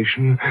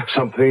excavation?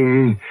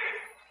 Something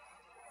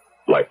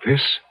like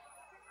this?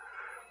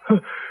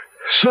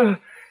 Sir,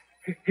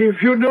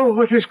 if you know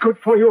what is good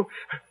for you,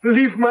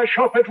 leave my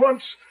shop at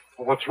once.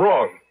 What's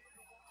wrong?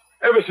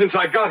 Ever since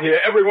I got here,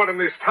 everyone in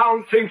this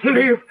town seems to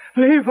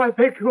Leave, I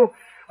beg you.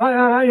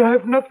 I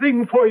have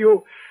nothing for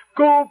you.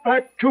 Go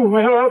back to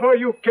wherever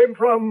you came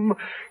from.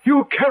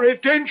 You carry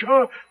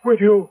danger with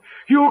you.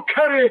 You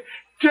carry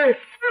death.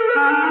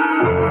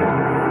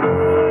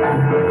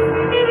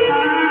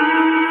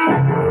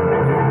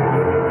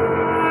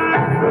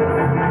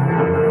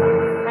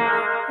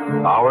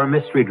 Our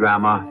mystery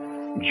drama,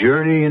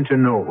 Journey into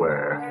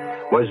Nowhere,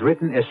 was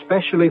written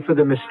especially for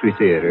the Mystery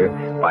Theater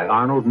by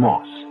Arnold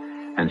Moss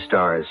and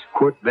stars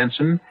Kurt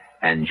Benson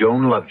and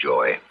Joan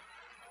Lovejoy.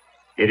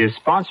 It is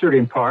sponsored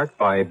in part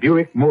by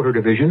Buick Motor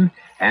Division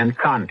and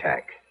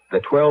Contact, the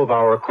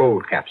 12-hour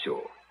cold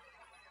capsule.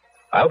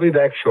 I'll be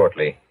back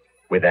shortly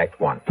with Act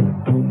One.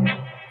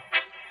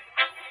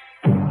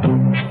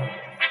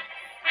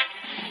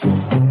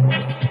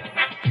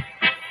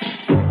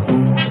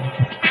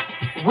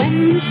 When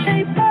you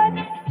say but,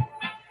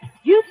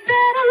 you've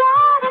said a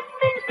lot of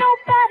things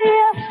nobody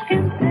else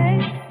can say.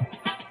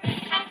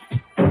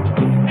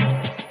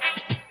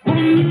 When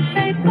you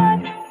say but,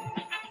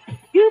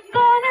 you've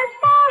gone as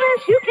far as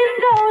you can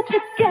go to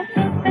get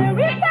the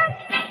very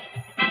best.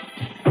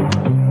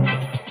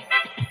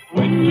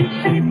 When you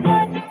say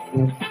but,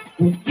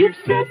 you've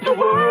said the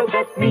word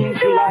that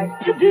means you like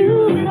to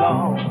do it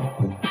all.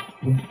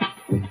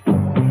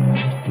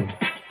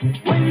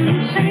 When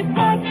you say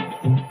but,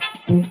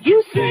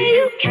 you say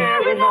you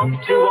care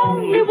enough to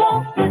only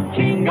want the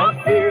king of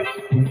beers.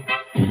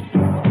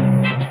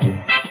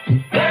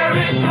 There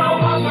is no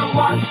other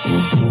one,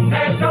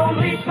 there's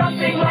only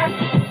something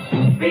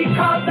left,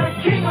 because the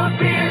king of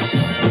beers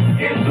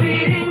is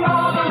leading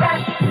all the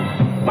rest.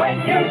 When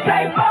you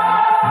say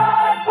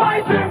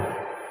Budweiser,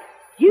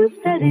 you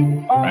said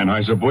it all.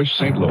 Anheuser-Busch,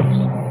 St.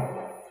 Louis.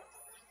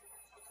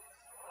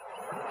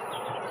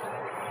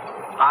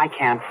 I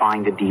can't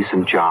find a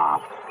decent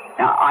job.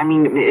 I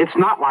mean, it's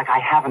not like I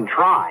haven't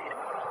tried.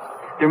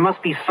 There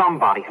must be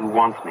somebody who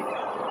wants me,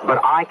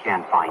 but I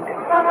can't find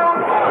him.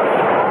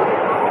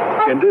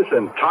 In this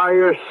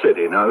entire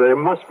city, now, there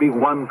must be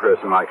one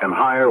person I can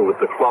hire with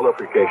the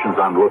qualifications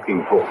I'm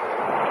looking for.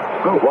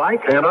 Well, why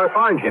can't I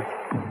find him?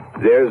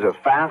 There's a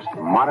fast,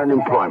 modern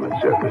employment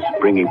service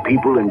bringing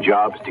people and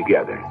jobs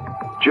together.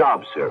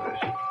 Job Service.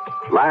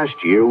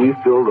 Last year, we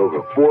filled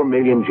over 4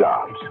 million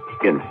jobs.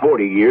 In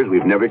 40 years,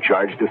 we've never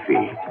charged a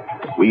fee.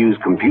 We use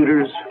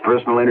computers,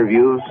 personal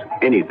interviews,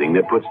 anything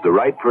that puts the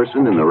right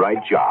person in the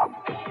right job.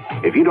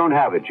 If you don't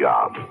have a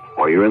job,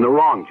 or you're in the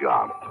wrong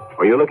job,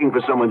 or you're looking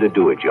for someone to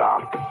do a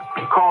job,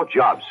 call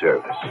Job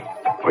Service,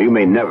 or you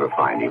may never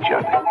find each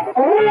other.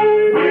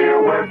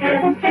 We're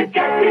working to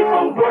get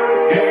people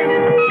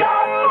working.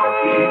 Jobs for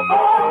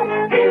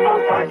people, people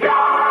for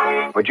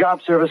jobs. For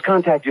Job Service,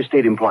 contact your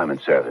state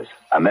employment service.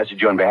 A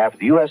message on behalf of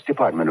the U.S.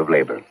 Department of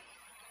Labor.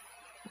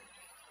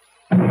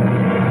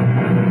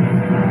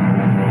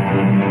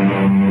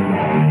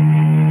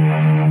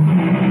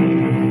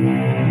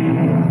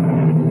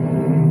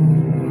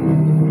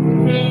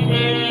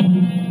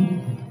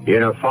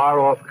 In a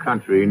far-off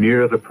country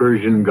near the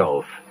Persian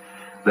Gulf,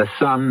 the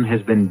sun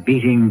has been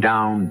beating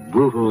down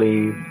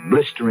brutally,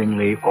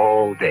 blisteringly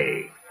all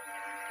day.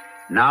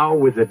 Now,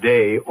 with the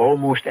day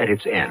almost at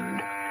its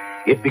end,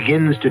 it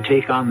begins to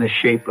take on the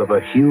shape of a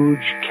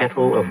huge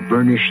kettle of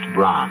burnished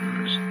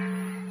bronze.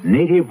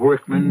 Native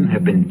workmen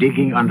have been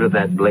digging under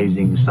that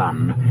blazing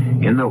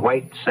sun in the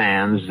white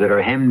sands that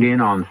are hemmed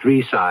in on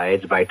 3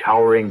 sides by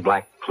towering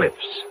black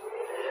cliffs.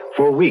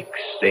 For weeks,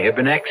 they have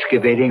been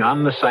excavating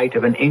on the site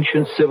of an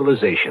ancient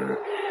civilization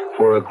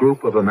for a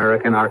group of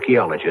American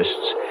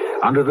archaeologists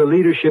under the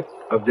leadership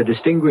of the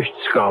distinguished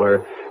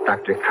scholar,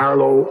 Dr.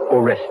 Carlo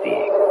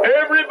Oresti.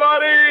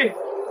 Everybody!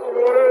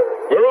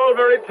 We're all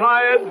very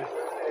tired.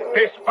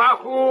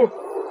 Pespahu,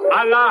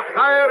 Allah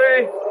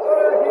Khaire.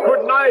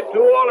 Good night to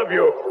all of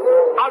you.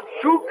 Al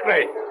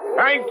Shukre.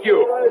 Thank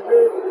you.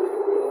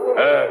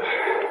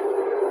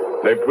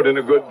 They put in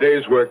a good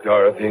day's work,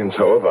 Dorothy, and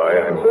so have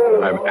I.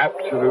 I'm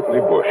absolutely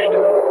bushed.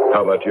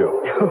 How about you?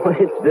 Oh,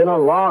 it's been a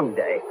long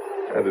day.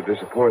 And a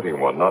disappointing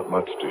one. Not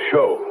much to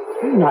show.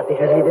 Not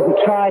because you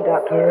didn't try,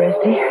 Dr.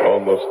 Oresti.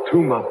 Almost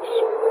 2 months.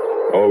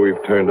 All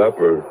we've turned up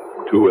are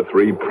 2 or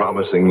 3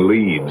 promising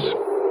leads.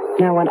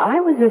 Now, when I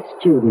was a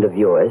student of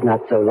yours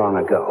not so long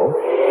ago,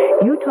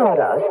 you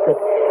taught us that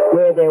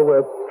where there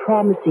were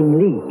promising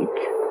leads,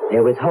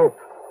 there was hope.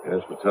 Yes,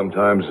 but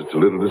sometimes it's a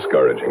little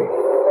discouraging.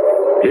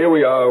 Here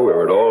we are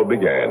where it all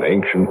began,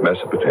 ancient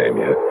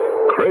Mesopotamia.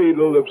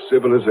 Cradle of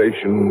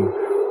civilization,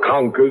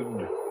 conquered,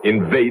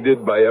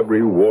 invaded by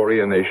every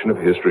warrior nation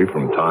of history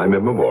from time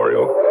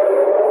immemorial.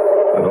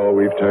 And all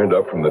we've turned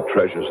up from the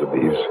treasures of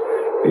these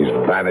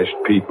vanished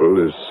people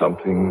is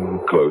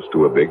something close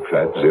to a big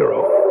fat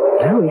zero.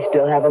 Well, we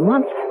still have a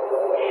month.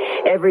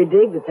 Every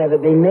dig that's ever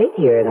been made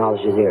here in Al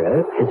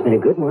Jazeera has been a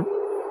good one.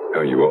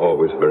 Oh, you were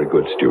always a very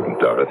good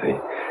student, Dorothy.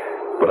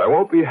 But I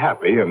won't be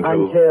happy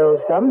until... Until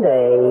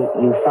someday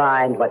you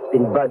find what's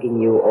been bugging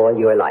you all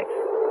your life.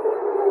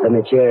 The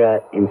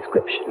Majera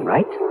inscription,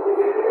 right?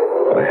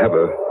 I have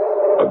a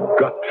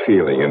gut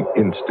feeling, an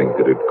instinct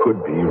that it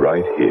could be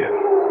right here.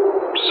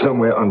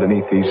 Somewhere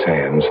underneath these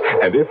sands.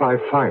 And if I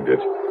find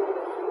it,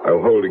 I'll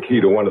hold the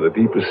key to one of the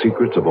deepest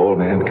secrets of all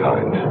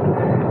mankind.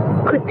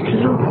 Good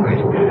Lord.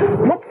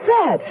 What's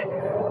that?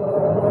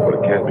 Well,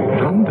 it can't be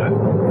thunder.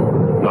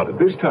 Not at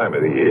this time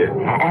of the year.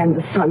 And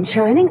the sun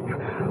shining?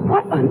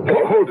 What on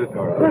earth? Hold it,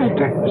 Dorothy.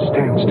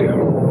 Stand still.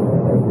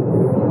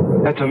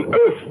 That's an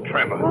earth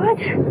tremor.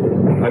 What?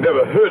 I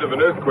never heard of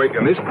an earthquake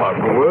in this part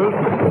of the world.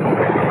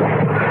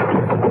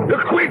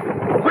 Look, quick,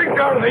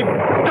 Dorothy.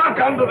 Duck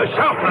under the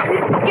shelter.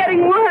 It's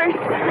getting worse.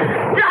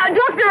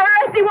 Dr.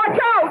 Oresti, watch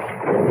out.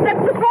 That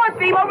support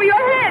beam over your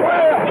head.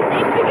 Where?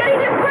 It's beginning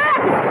to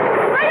crack.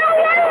 I know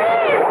where it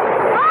is.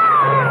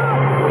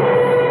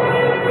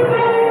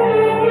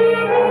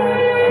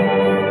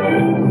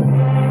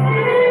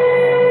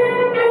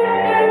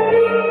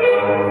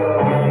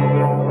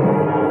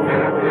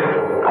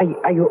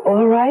 Are you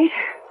all right?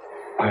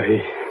 I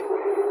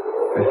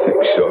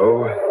think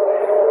so.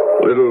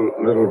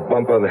 Little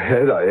bump on the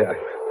head. I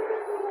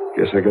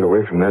guess I got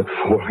away from that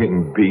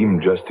falling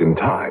beam just in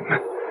time.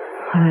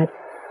 That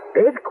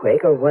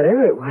earthquake or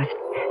whatever it was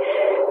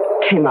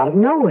came out of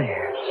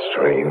nowhere.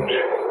 Strange.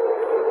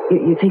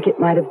 You think it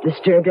might have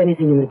disturbed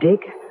anything in the dig?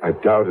 I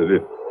doubted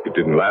it. It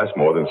didn't last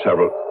more than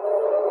several...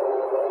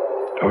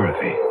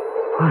 Dorothy.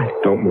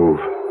 What? Don't move.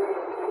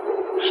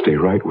 Stay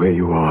right where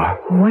you are.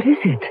 What is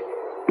it?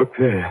 Look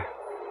there.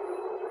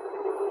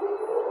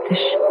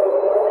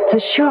 It's a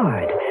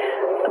shard.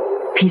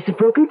 A piece of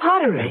broken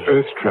pottery. An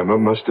earth tremor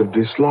must have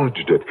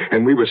dislodged it,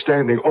 and we were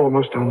standing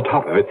almost on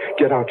top of it.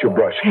 Get out your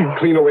brush. Yeah.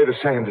 Clean away the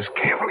sand as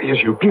carefully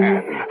as you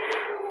can.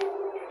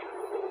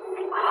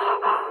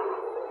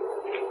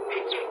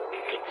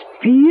 It's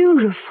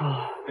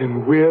beautiful.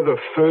 And we're the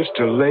first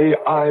to lay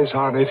eyes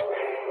on it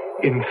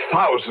in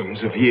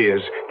thousands of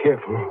years.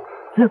 Careful.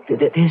 Look,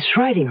 there's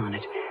writing on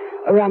it.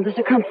 Around the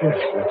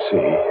circumference. Let's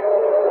see.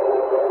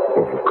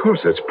 Oh, of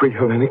course, that's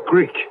pre-Hellenic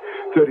Greek.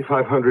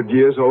 3,500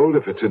 years old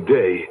if it's a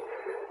day.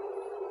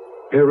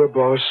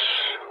 Erebos,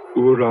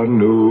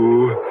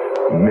 Uranu,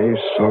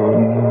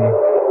 Meson,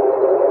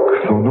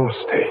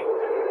 Chronoste.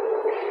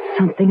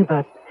 Something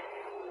about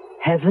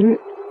heaven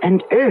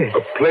and earth.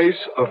 A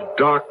place of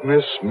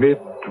darkness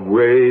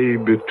midway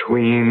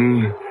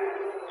between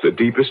the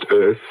deepest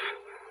earth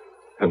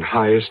and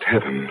highest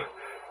heaven.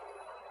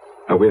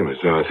 Now, wait a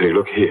minute, Dorothy.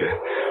 Look here.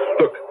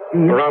 Look,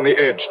 around the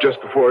edge just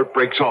before it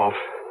breaks off.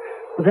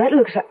 Well, that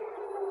looks like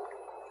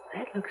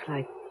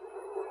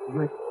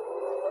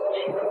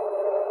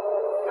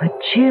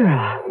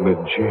Majera.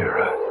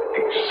 Majera.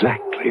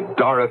 Exactly,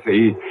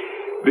 Dorothy.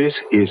 This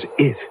is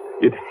it.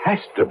 It has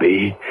to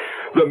be.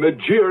 The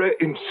Majera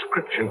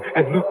inscription.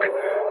 And look,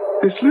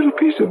 this little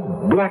piece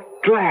of black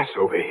glass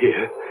over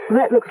here.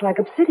 That looks like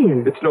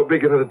obsidian. It's no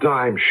bigger than a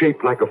dime,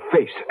 shaped like a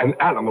face, an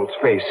animal's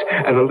face,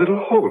 and a little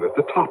hole at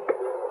the top.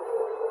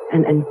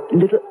 And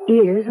little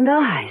ears and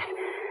eyes.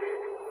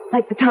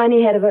 Like the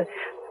tiny head of a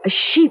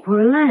sheep or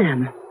a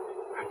lamb.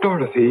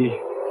 Dorothy,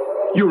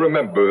 you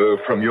remember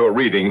from your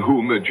reading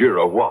who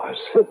Majera was?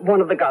 One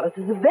of the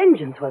goddesses of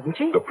vengeance, wasn't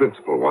she? The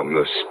principal one,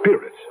 the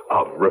spirit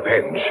of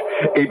revenge,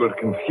 able to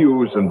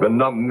confuse and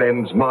benumb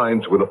men's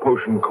minds with a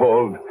potion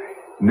called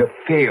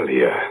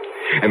Nephalia.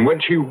 And when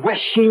she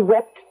wept... She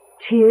wept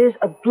tears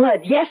of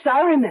blood. Yes,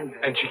 I remember.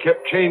 And she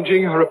kept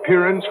changing her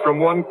appearance from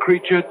one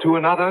creature to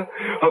another.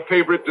 Her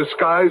favorite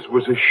disguise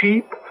was a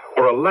sheep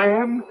or a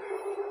lamb.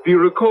 Do you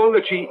recall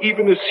that she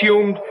even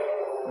assumed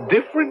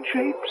different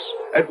shapes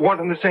at one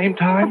and the same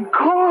time? Of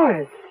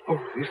course. Oh,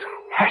 this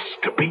has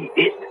to be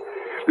it.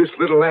 This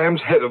little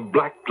lamb's head of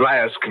black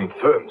glass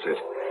confirms it.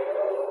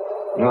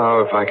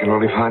 Now, if I can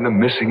only find the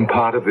missing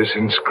part of this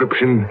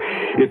inscription,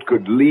 it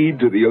could lead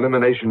to the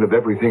elimination of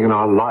everything in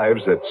our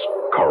lives that's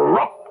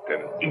corrupt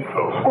and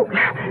evil. Oh,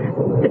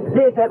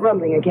 there's that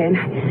rumbling again.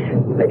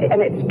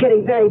 And it's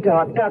getting very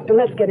dark. Doctor,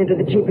 let's get into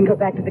the Jeep and go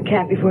back to the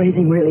camp before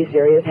anything really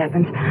serious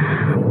happens.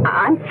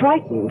 I'm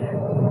frightened.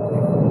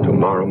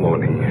 Tomorrow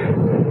morning,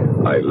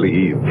 I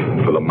leave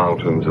for the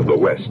mountains of the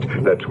West.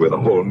 That's where the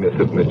whole myth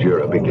of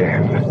Majera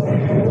began.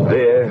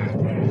 There,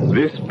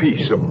 This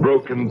piece of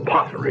broken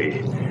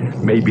pottery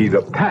may be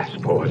the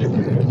passport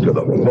to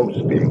the most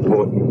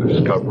important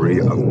discovery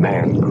a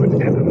man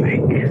could ever make.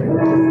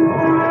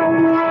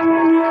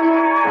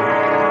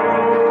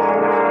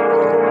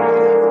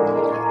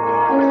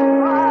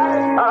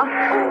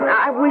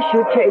 I wish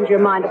you'd change your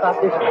mind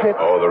about this trip.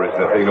 Oh, there is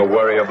nothing to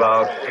worry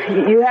about.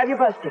 You have your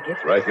bus ticket?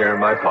 Right here in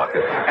my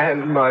pocket.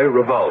 And my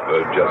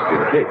revolver, just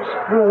in case.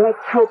 Well,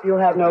 let's hope you'll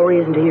have no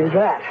reason to use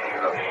that.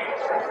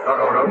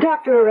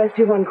 Dr.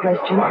 Oresti, one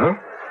question. Uh-huh.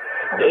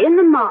 In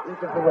the mountains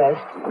of the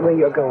West, where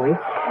you're going,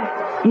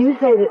 you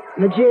say that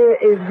Magira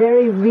is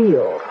very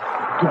real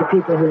to the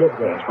people who live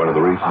there. That's one of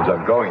the reasons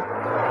I'm going.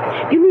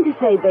 You mean to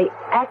say they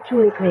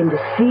actually claim to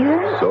see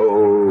her?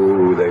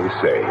 So they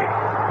say.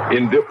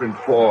 In different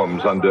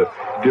forms, under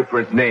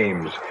different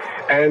names.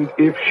 And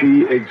if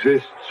she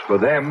exists for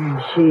them...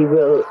 She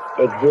will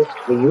exist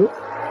for you?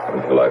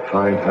 Until I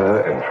find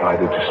her and try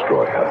to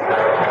destroy her.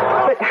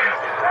 But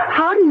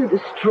how do you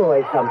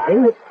destroy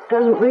something that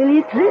doesn't really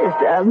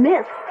exist? A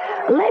myth,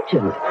 a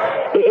legend.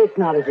 It's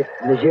not as if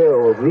Magira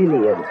were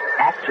really an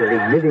actually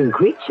living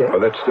creature.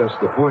 Well, that's just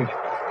the point.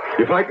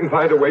 If I can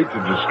find a way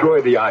to destroy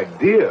the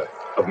idea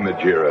of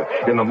Magira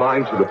in the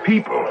minds of the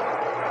people,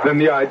 then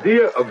the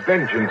idea of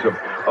vengeance, of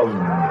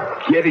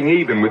getting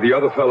even with the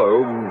other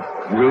fellow,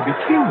 will be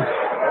killed.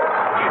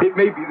 It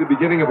may be the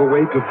beginning of a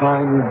way to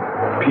find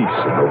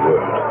peace in the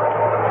world.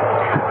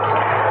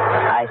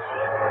 I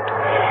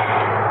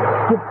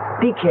see.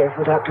 Be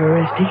careful, Dr.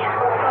 Oresti.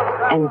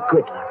 And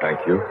good luck.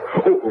 Thank you.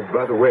 Oh,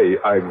 by the way,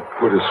 I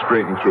put a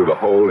string through the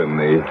hole in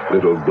the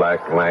little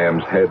black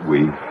lamb's head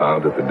we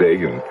found at the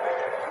dig, and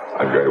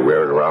I'm going to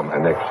wear it around my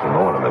neck as an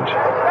ornament,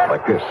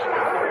 like this.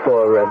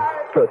 For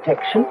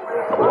protection?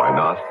 Why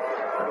not?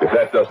 If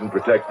that doesn't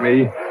protect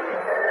me,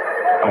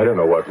 I don't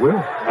know what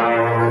will.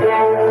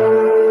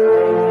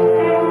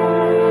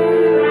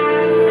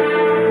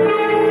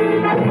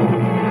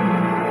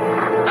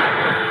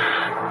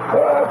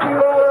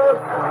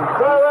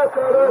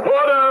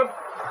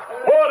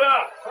 Order!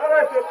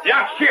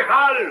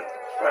 Yashihal!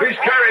 Please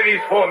carry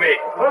these for me.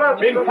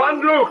 In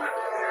Fandluk!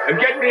 And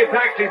get me a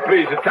taxi,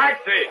 please. A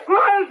taxi!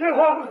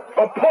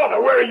 Oh,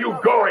 Porter, where are you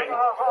going?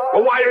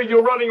 Well, why are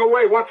you running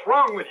away? What's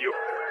wrong with you?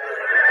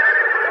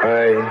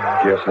 I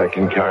guess I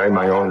can carry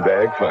my own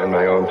bag, find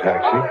my own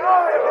taxi.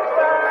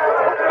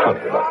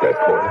 Something about that,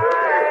 Porter.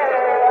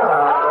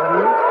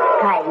 Oh,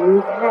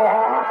 kind sir.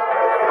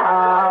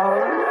 Oh,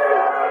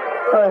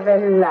 for the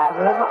love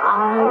of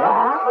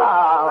Allah.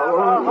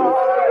 Oh,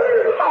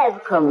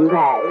 have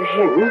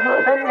compassion for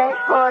the less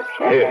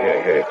fortunate.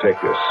 Here, take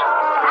this.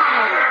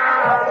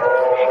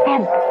 The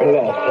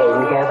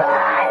blessings of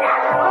Allah.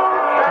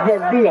 The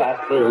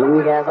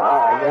blessings of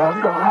all your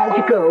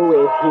gods go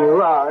with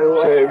you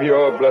always. Save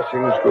your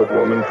blessings, good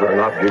woman, for an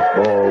object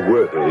more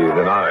worthy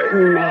than I.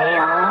 May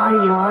all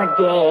your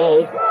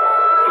days...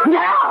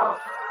 No!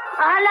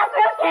 Allah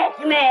protect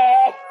me!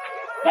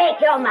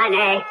 Take your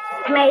money.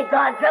 May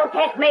God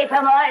protect me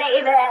from all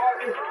evil.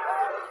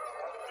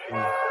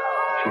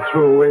 She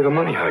threw away the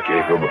money I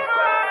gave her.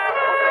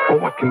 Oh,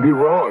 what can be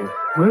wrong?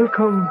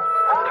 Welcome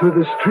to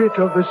the Street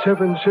of the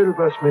Seven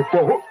Silversmiths.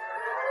 Oh,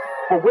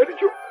 where did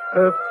you...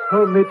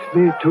 Permit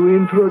me to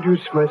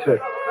introduce myself.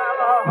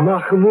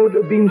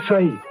 Mahmoud bin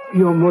Said,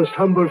 your most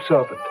humble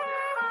servant.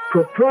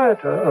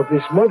 Proprietor of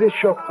this modest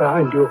shop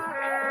behind you.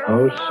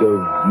 House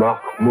of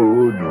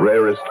Mahmoud,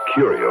 rarest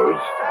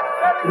curios.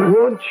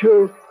 Won't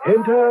you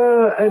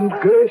enter and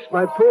grace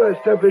my poor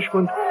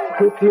establishment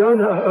with the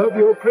honor of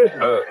your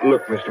presence?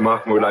 Look, Mr.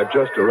 Mahmoud, I've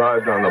just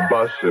arrived on the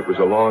bus. It was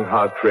a long,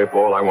 hot trip.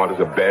 All I want is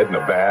a bed and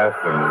a bath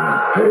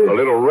and a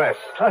little rest.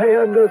 I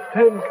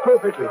understand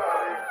perfectly.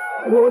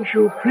 Won't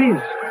you please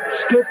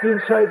step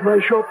inside my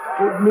shop,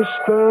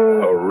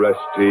 Mr.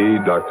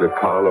 Oresti, Dr.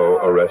 Carlo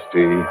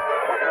Oresti.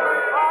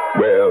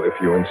 Well, if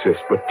you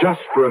insist, but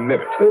just for a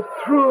minute.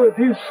 Through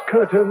these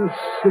curtains,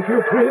 if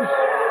you please.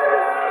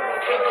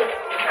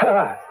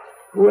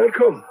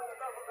 Welcome.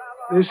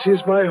 This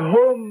is my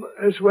home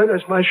as well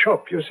as my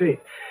shop, you see.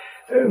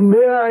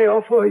 May I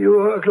offer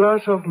you a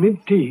glass of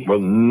mint tea? Well,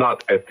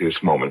 not at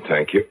this moment,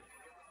 thank you.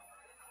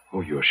 Oh,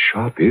 your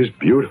shop is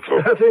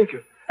beautiful. Thank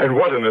you. And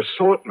what an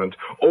assortment.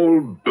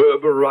 Old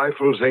Berber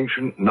rifles,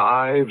 ancient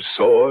knives,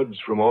 swords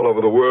from all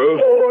over the world.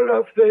 All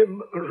of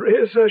them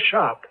razor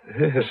sharp.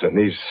 Yes, and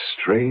these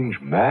strange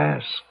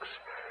masks.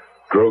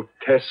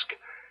 Grotesque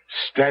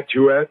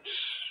statuettes.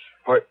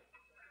 Why,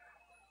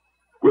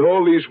 with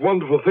all these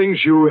wonderful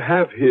things you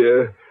have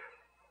here,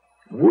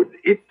 would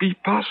it be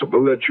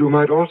possible that you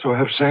might also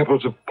have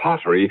samples of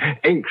pottery,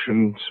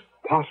 ancient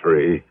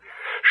pottery,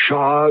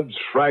 shards,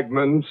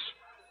 fragments,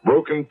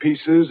 broken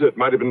pieces that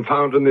might have been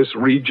found in this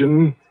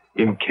region,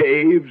 in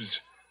caves,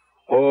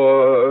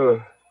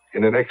 or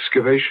in an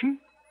excavation?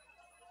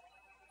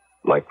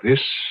 Like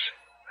this?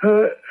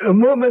 A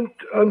moment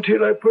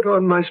until I put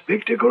on my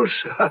spectacles.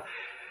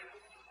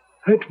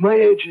 At my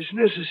age, it's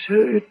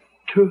necessary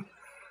to...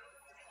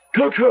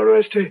 Dr.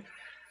 Oresti,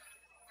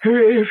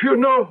 if you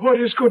know what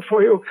is good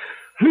for you,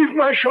 leave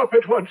my shop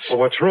at once. Well,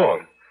 what's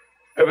wrong?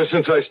 Ever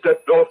since I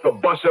stepped off the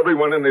bus,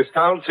 everyone in this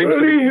town seems to...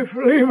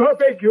 Leave, I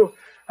beg you.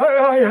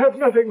 I have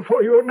nothing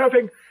for you,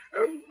 nothing.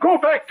 Go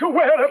back to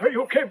wherever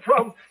you came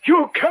from.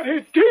 You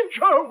carry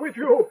danger with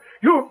you.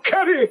 You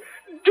carry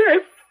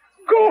death.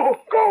 Go.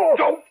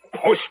 Don't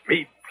push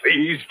me,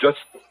 please. Just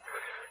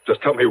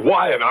tell me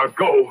why and I'll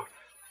go.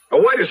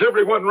 Now, why does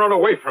everyone run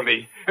away from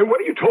me? And what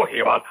are you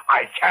talking about?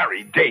 I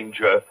carry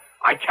danger.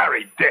 I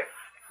carry death.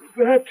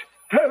 That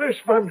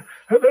talisman,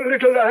 the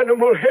little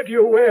animal head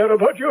you wear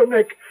about your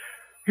neck,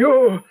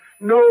 you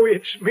know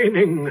its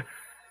meaning.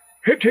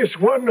 It is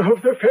one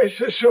of the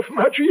faces of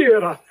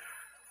Magira.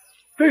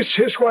 This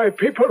is why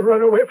people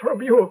run away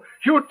from you.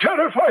 You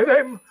terrify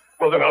them.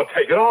 Well, then I'll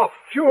take it off.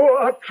 You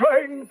are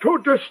trying to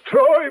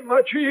destroy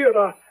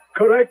Magira,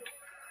 correct?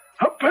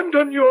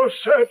 Abandon your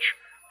search,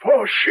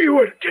 for she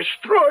will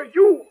destroy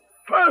you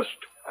first.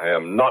 I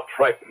am not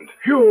frightened.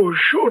 You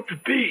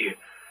should be.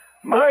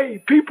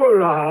 My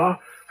people are,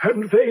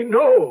 and they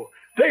know.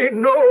 They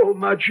know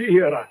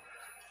Magira.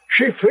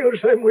 She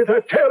fills them with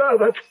a terror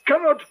that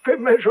cannot be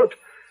measured.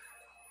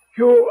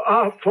 You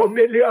are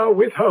familiar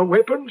with her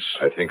weapons?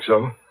 I think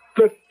so.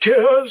 The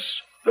tears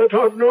that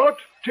are not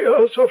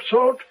tears of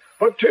salt,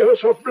 but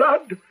tears of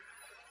blood.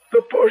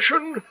 The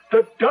potion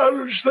that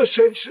dulls the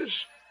senses.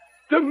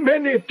 The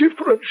many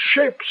different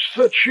shapes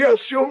that she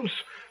assumes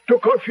to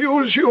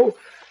confuse you,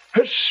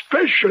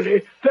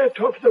 especially that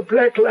of the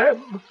Black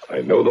Lamb.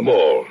 I know them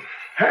all.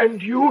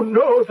 And you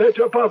know that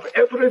above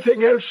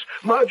everything else,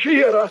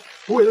 Magira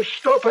will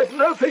stop at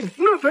nothing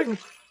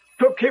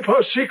to keep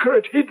her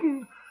secret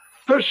hidden.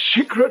 The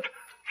secret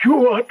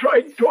you are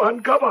trying to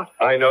uncover.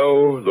 I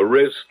know the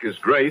risk is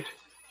great,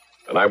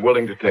 and I'm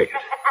willing to take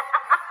it.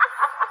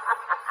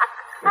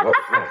 What was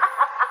that?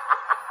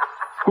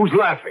 Who's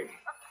laughing?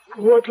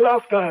 What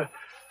laughter?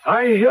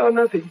 I hear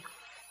nothing.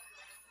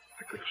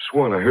 I could have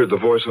sworn I heard the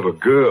voice of a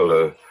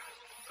girl,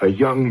 a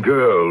young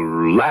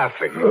girl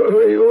laughing.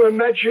 You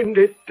imagined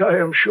it, I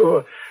am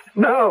sure.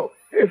 Now,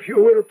 if you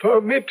will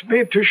permit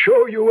me to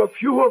show you a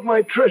few of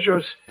my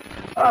treasures.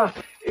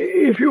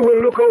 If you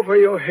will look over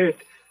your head,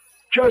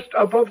 just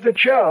above the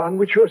chair on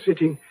which you're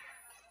sitting.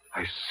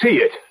 I see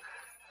it.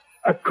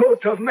 A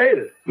coat of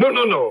mail.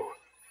 No.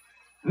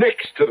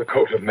 Next to the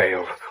coat of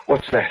mail.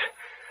 What's that?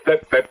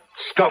 That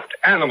stuffed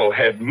animal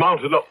head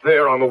mounted up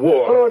there on the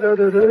wall. Oh, no.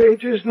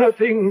 It is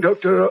nothing,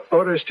 Dr.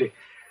 Oresti.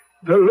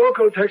 The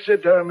local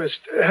taxidermist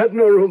had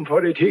no room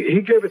for it. He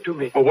gave it to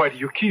me. Well, why do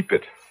you keep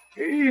it?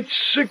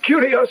 It's a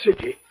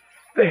curiosity.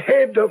 The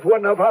head of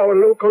one of our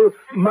local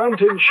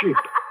mountain sheep.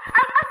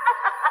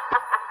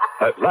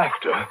 That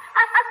laughter,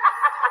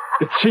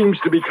 it seems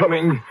to be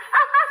coming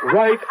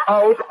right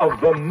out of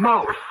the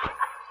mouth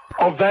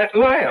of that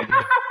lamb.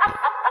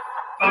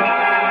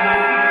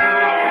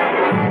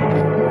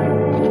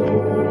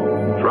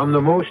 From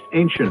the most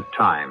ancient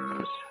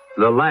times,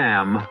 the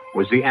lamb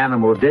was the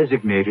animal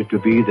designated to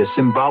be the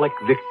symbolic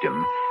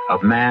victim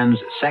of man's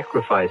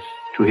sacrifice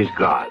to his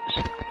gods.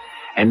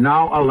 And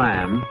now a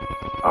lamb,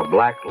 a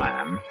black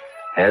lamb,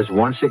 has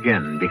once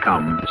again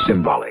become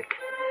symbolic.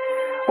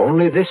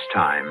 Only this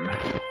time,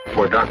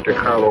 for Dr.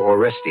 Carlo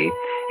Oresti,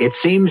 it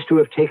seems to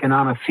have taken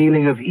on a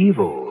feeling of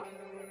evil.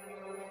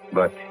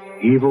 But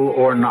evil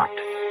or not,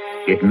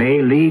 it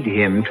may lead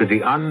him to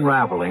the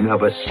unraveling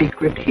of a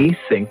secret he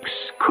thinks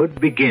could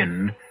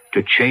begin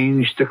to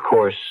change the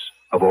course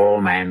of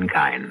all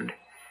mankind.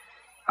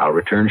 I'll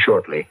return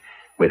shortly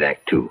with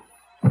Act 2.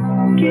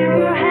 Give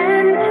your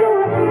hand to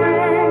a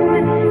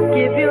friend.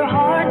 Give your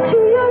heart to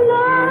your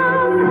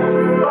love.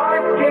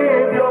 But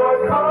give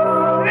your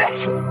cause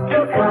to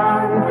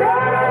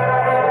contact.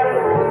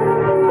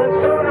 The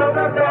sooner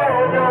the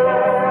better.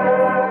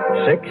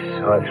 6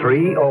 or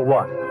 3 or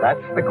 1?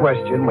 That's the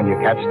question when you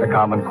catch the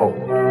common cold.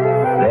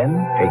 Then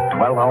take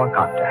 12-hour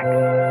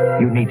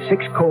contact. You need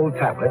 6 cold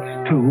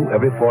tablets, 2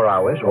 every 4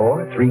 hours,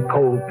 or 3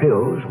 cold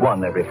pills,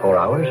 1 every 4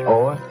 hours,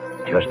 or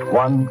just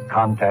 1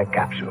 contact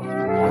capsule.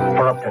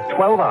 For up to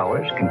 12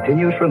 hours,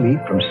 continuous relief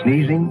from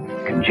sneezing,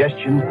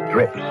 congestion,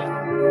 drips.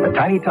 The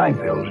tiny time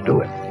pills do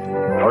it.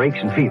 For aches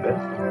and fever,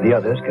 the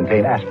others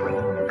contain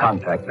aspirin.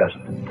 Contact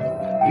doesn't.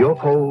 Your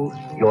cold,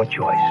 your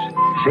choice.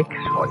 6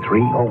 or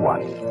 3 or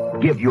 1.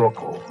 Give your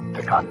cold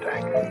to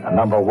Contact, the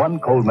 #1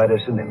 cold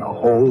medicine in the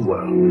whole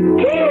world.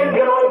 Give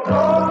your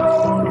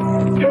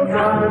cold to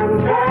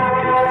Contact.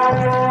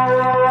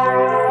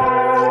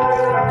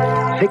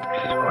 6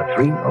 or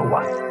 3 or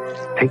 1.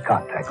 Take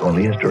Contact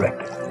only as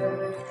directed.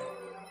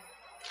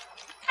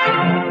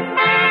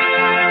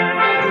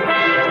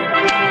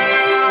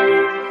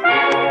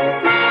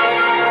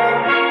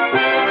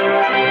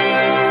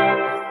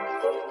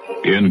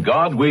 In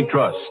God we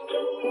trust.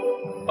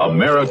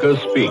 America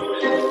speaks.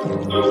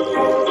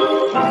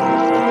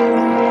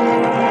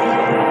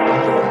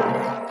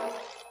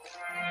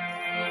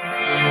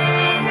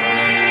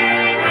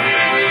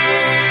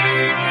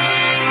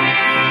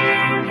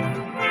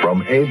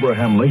 From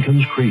Abraham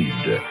Lincoln's Creed,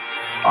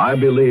 I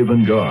believe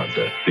in God,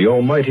 the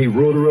almighty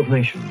ruler of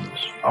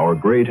nations, our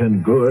great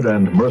and good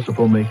and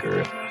merciful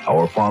Maker,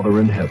 our Father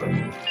in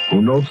heaven,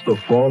 who notes the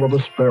fall of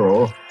a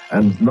sparrow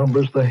and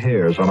numbers the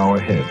hairs on our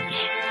heads.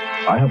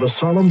 I have a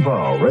solemn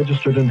vow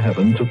registered in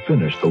heaven to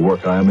finish the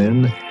work I am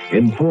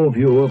in full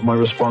view of my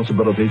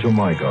responsibility to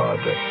my God,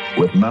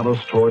 with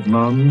malice toward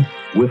none,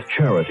 with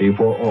charity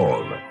for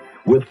all,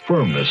 with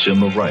firmness in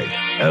the right,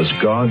 as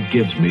God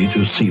gives me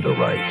to see the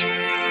right.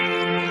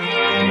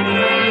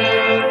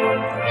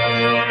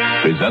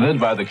 Presented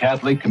by the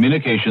Catholic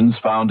Communications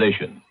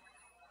Foundation.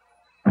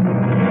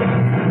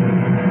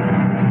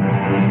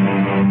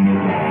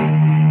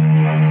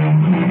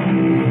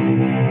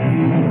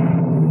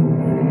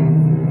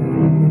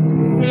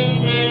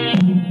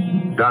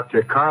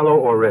 Dr.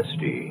 Carlo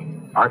Oresti,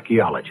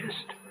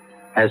 archaeologist,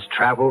 has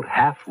traveled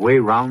halfway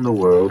round the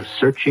world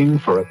searching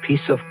for a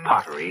piece of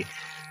pottery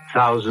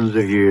thousands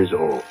of years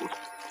old.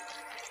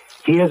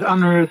 He has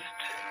unearthed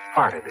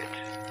part of it.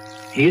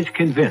 He is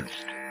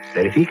convinced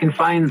that if he can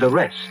find the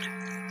rest,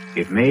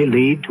 it may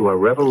lead to a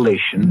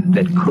revelation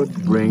that could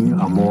bring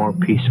a more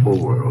peaceful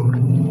world.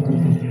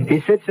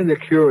 He sits in the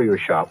curio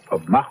shop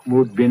of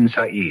Mahmoud bin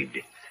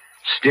Said,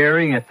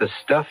 staring at the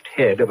stuffed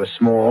head of a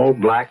small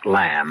black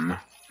lamb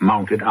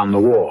mounted on the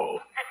wall.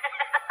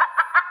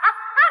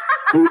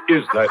 Who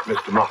is that,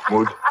 Mr.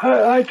 Mahmoud?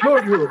 I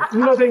told you,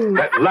 nothing...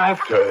 That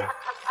laughter.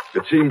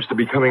 It seems to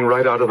be coming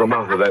right out of the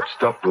mouth of that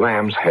stuffed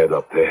lamb's head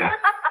up there.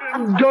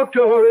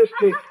 Dr.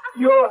 Oresti,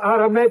 you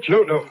are a match.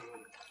 No.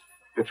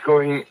 It's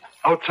going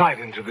outside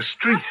into the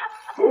street.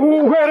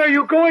 Where are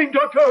you going,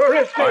 Dr.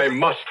 Oresti? I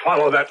must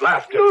follow that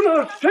laughter.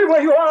 No, stay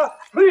where you are,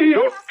 please.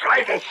 Don't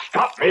try to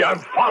stop me. I'm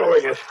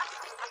following it.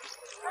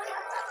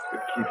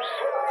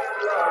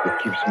 It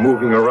keeps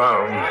moving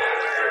around.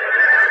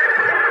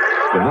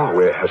 Well, now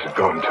where has it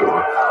gone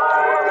to?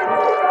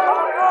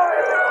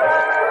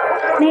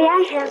 May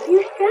I help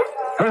you, sir?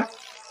 Huh?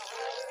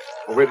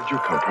 Well, where did you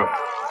come from?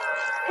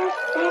 Does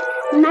that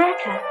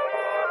matter?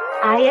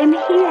 I am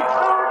here.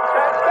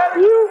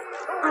 You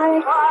are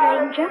a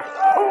stranger.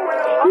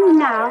 You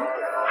now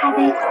have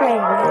a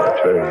friend.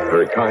 That's very,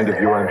 very kind of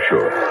you, I'm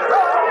sure.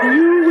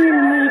 You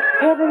will need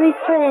every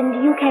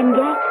friend you can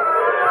get.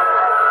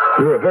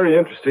 You're a very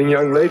interesting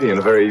young lady, and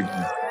a very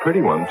pretty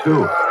one,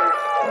 too.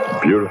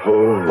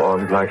 Beautiful,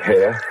 long black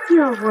hair.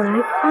 Your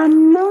words are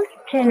most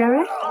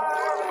generous.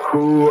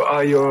 Who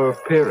are your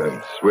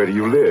parents? Where do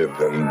you live?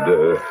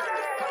 And,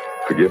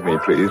 forgive me,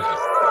 please,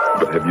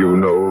 but have you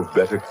no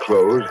better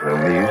clothes than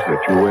these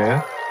that you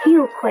wear?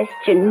 You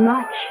question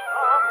much.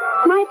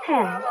 My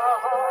parents,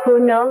 who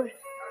knows?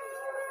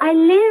 I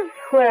live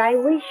where I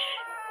wish.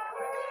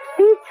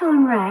 These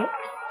torn rags,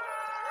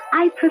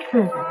 I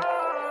prefer them.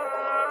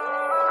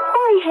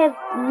 Why have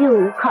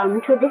you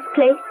come to this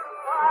place?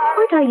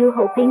 What are you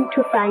hoping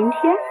to find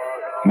here?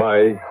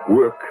 My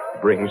work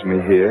brings me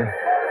here.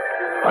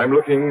 I'm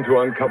looking to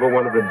uncover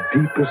one of the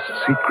deepest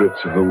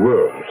secrets of the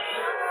world.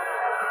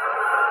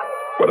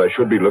 What I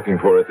should be looking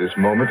for at this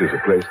moment is a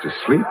place to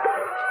sleep.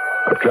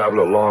 I've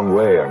traveled a long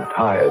way. I'm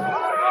tired.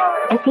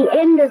 At the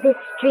end of this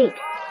street,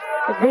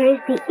 there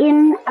is the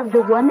Inn of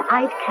the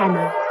One-Eyed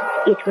Camel.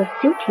 It will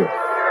suit you.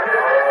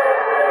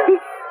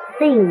 This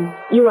thing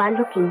you are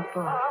looking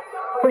for,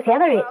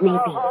 whatever it may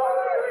be,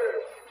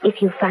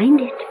 if you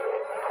find it,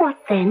 what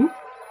then?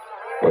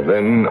 Well,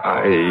 then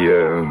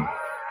I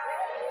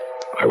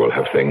will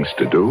have things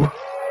to do.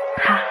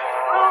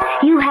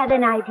 You have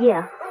an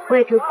idea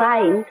where to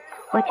find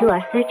what you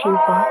are searching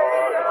for?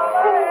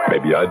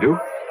 Maybe I do.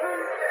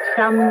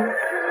 Some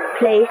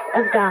place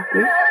of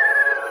darkness.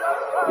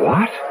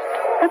 What?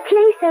 A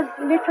place of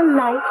little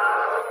light.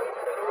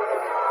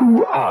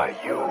 Who are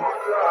you?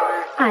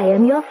 I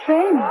am your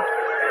friend.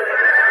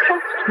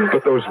 Trust me.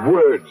 But those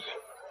words,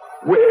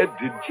 where did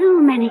you... Too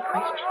many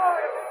questions.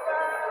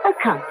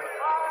 Come,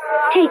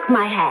 take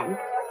my hand.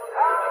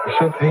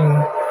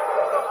 Something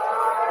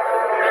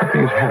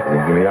is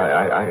happening to me.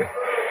 I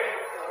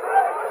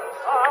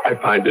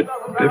find it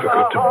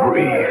difficult to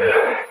breathe,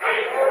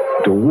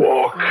 to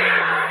walk.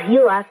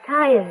 You are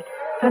tired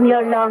from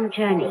your long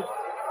journey.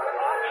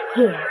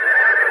 Here,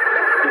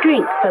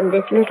 drink from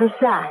this little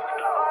flask.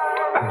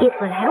 It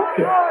will help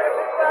you.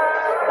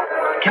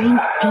 Drink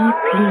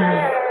deeply.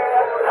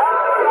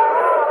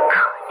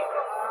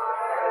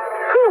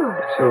 Good.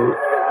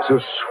 So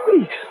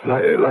sweet.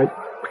 Like...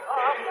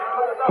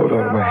 Hold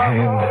on to my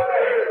hand.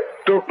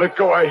 Don't let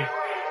go. I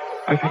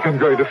think I'm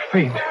going to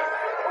faint.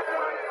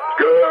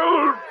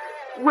 Girl,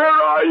 where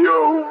are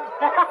you?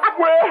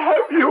 Where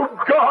have you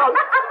gone?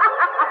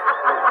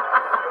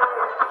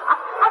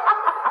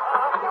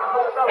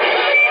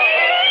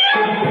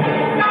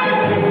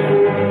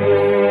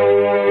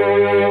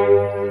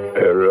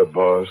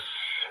 Erebos,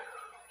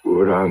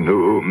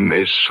 Uranu,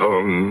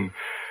 Maison,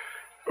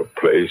 a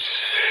place,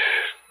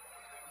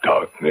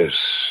 darkness,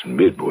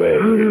 midway.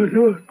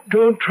 No,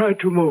 don't try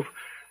to move.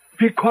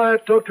 Be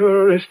quiet, Dr.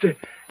 Oresti.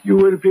 You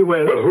will be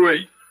well. Well, who are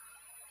you?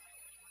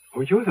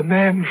 Oh, you're the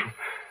man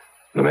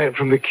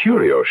from the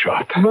curio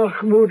shop.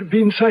 Mahmoud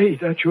bin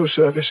Said at your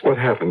service. What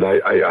happened?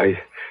 I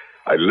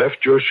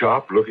left your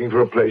shop looking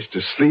for a place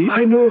to sleep.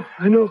 I know.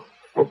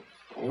 Well,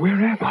 where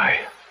am I?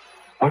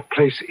 What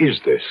place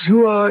is this?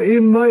 You are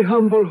in my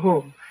humble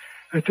home.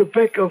 at the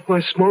back of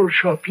my small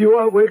shop. You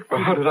are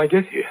welcome. How did I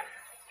get here?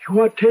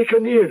 You are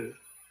taken ill.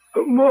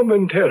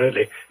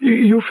 Momentarily.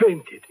 You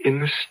fainted. In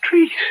the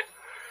street.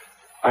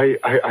 I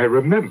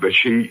remember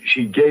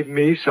she gave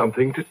me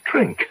something to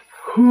drink.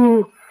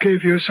 Who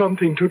gave you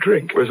something to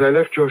drink? As I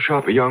left your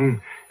shop, a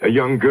young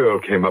girl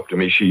came up to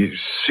me. She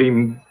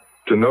seemed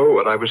to know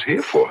what I was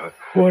here for.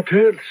 What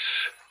else?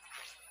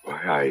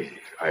 Why,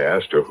 I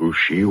asked her who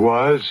she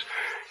was.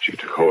 She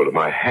took hold of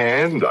my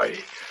hand. I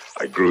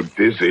grew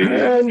dizzy.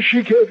 And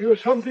she gave you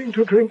something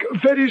to drink,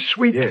 very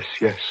sweet.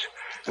 Yes.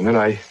 And then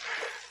I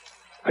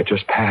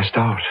just passed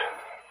out.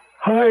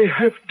 I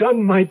have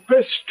done my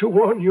best to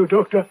warn you,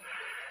 Doctor.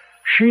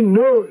 She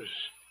knows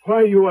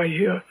why you are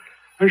here,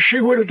 and she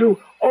will do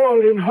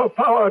all in her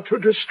power to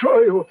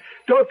destroy you.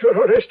 Dr.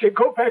 Oreste,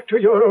 go back to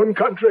your own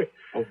country.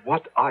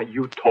 What are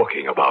you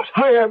talking about?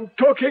 I am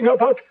talking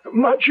about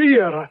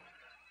Magiera.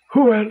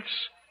 Who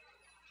else?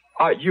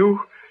 Are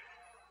you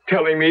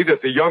telling me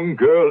that the young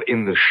girl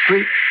in the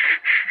street...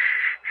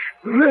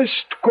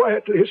 Rest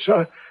quietly,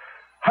 sir.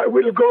 I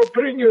will go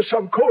bring you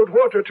some cold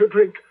water to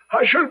drink.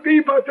 I shall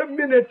be but a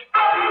minute.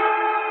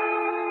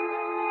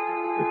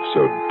 It's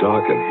so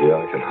dark in here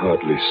I can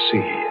hardly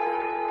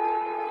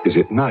see. Is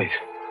it night?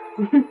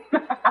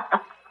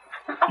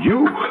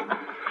 You?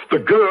 The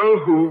girl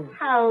who...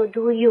 How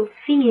do you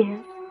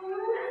feel?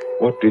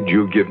 What did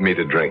you give me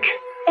to drink?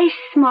 A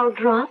small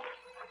drop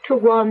to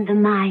warm the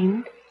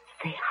mind,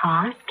 the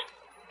heart,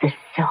 the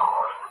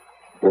soul.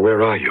 Well,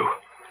 where are you?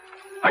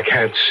 I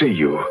can't see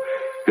you.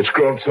 It's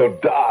grown so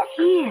dark.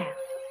 Here,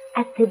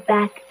 at the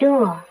back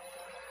door.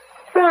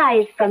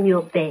 Rise from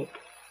your bed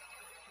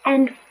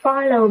and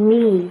follow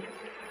me.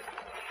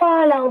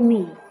 Follow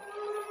me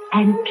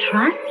and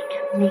trust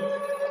me.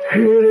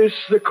 Here is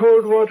the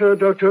cold water,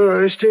 Dr.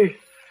 Oreste.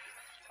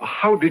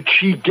 How did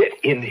she get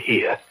in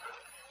here?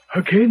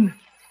 Again?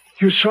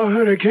 You saw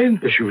her again?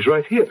 Yes, she was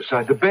right here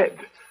beside the bed.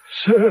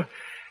 Sir,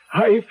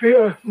 I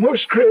fear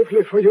most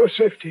gravely for your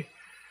safety.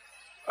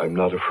 I'm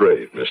not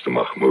afraid, Mr.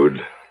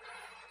 Mahmoud.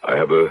 I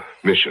have a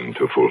mission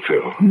to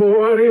fulfill.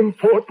 More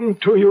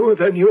important to you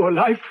than your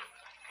life?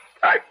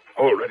 I've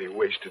already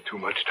wasted too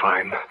much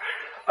time.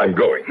 I'm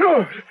going.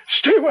 No,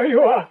 stay where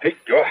you are. Take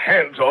your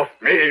hands off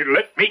me.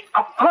 Let me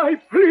up. I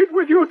plead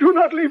with you, do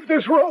not leave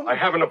this room. I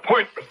have an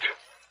appointment,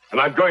 and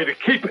I'm going to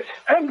keep it.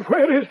 And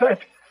where is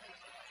that?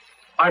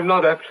 I'm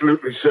not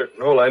absolutely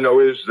certain. All I know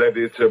is that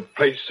it's a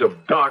place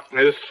of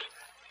darkness,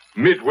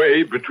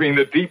 midway between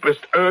the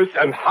deepest earth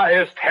and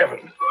highest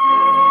heaven.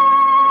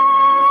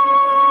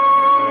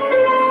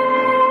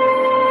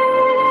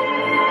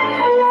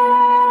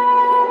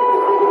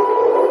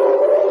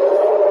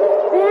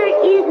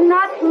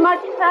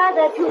 Much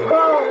further to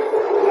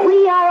go.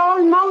 We are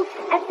almost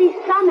at the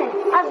summit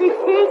of the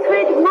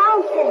sacred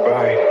mountain.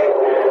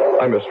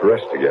 I must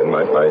rest again.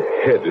 My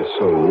head is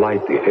so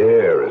light. The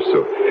air is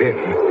so thin.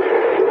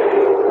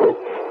 Oh,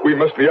 we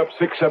must be up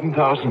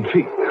 7,000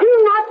 feet.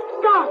 Do not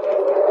stop.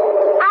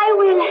 I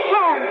will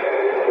help.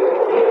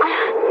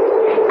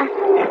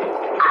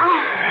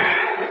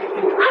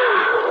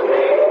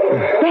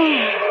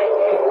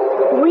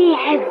 There. We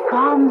have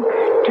come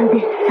to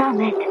the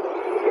summit.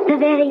 The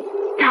very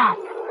top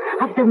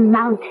of the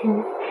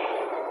mountain.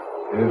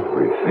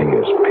 Everything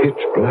is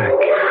pitch black.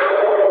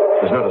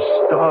 There's not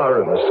a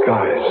star in the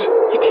skies.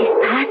 It is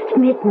past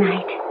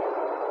midnight,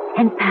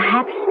 and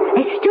perhaps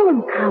a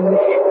storm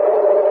comes.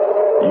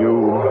 You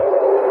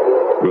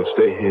will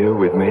stay here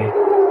with me?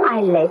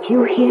 I led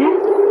you here.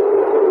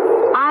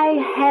 I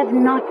have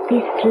not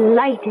the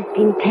slightest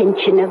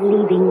intention of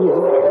leaving you.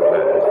 I'm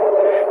glad.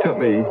 Tell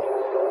me,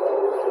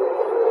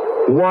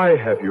 why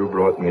have you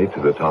brought me to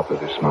the top of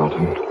this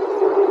mountain?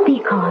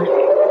 Because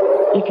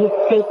it is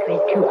sacred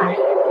to us.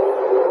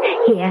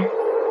 Here,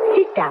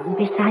 sit down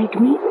beside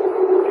me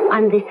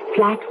on this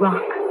flat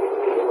rock.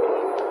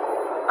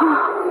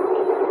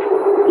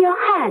 Oh, your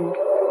hand.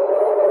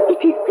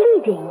 It is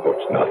bleeding. Oh,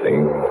 it's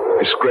nothing.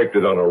 I scraped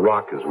it on a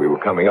rock as we were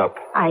coming up.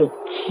 I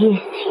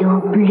kiss your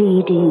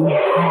bleeding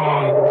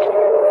hand.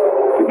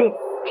 The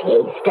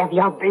taste of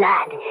your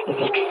blood is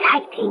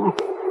exciting.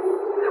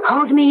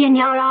 Hold me in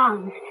your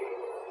arms.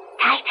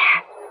 Tighter.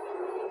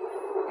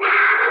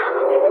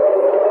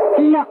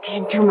 Look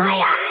into my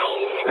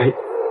eyes.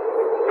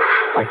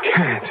 I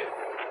can't.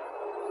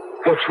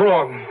 What's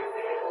wrong?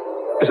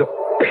 There's a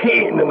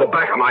pain in the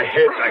back of my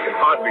head. I can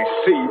hardly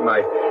see.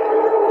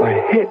 My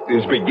head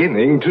is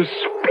beginning to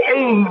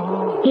spin.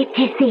 It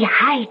is the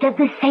height of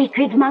the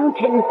sacred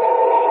mountain.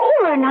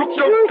 You are not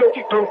used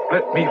to... Don't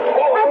let me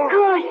fall. Of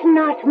course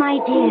not, my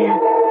dear.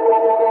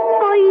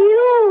 For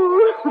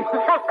you.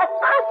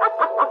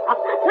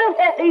 The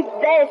very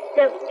best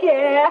of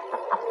care.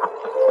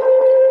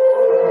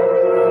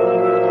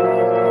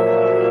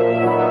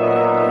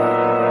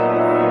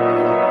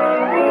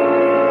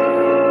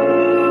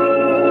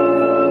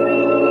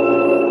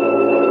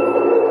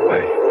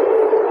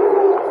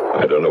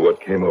 I don't know what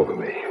came over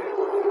me.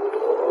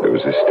 There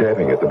was a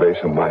stabbing at the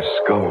base of my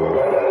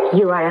skull.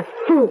 You are a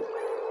fool.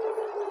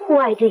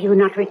 Why do you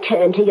not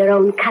return to your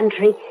own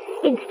country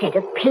instead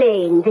of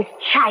playing this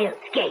child's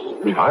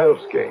game.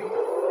 Child's game?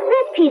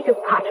 That piece of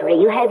pottery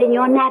you have in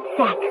your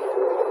knapsack.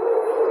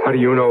 How do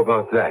you know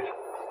about that?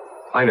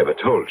 I never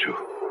told you.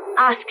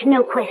 Ask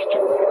no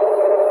questions.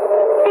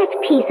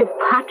 That piece of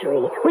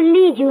pottery will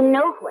lead you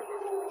nowhere.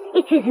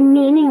 It is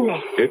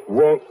meaningless. It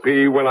won't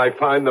be when I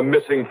find the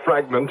missing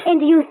fragment.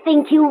 And you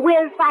think you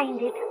will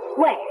find it?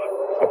 Where?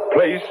 A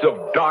place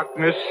of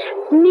darkness.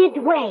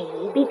 Midway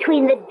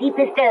between the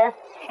deepest earth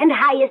and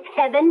highest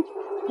heaven?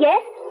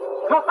 Yes?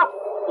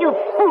 You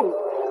fool.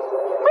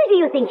 Where do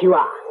you think you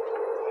are?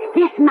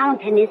 This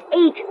mountain is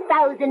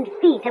 8,000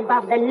 feet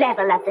above the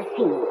level of the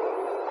sea.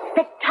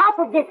 The top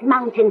of this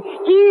mountain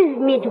is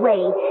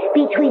midway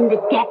between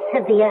the depths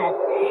of the earth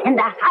and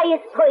the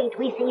highest point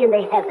we see in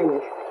the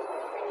heavens.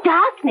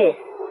 Darkness?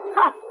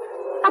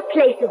 A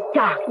place of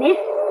darkness?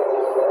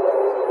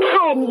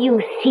 Can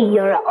you see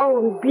your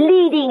own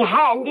bleeding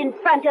hand in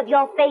front of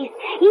your face,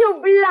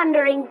 you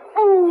blundering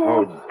fool?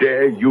 How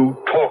dare you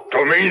talk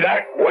to me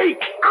that way?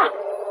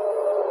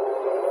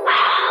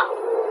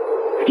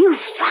 You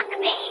struck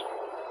me.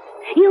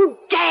 You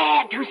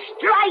dared to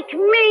strike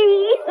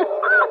me.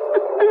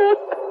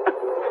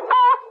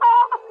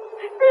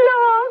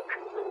 Look.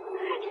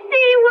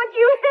 See what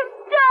you have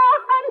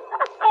done.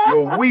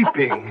 You're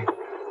weeping.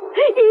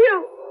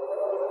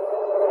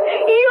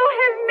 You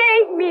have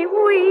made me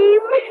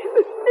weep.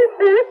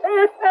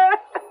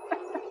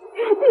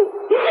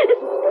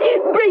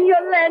 Bring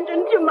your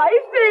lantern to my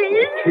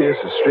face. Tears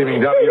are streaming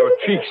down your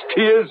cheeks.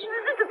 Tears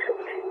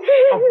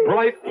of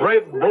bright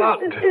red blood.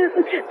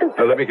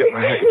 Now, let me get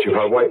my handkerchief.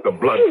 I'll wipe the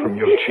blood from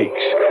your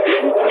cheeks.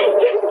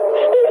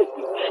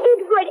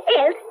 And what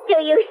else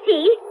do you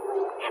see?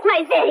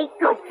 My very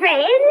good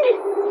friend.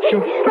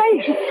 Your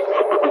face.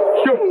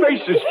 Your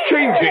face is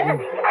changing.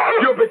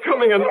 You're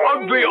becoming an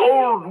ugly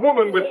old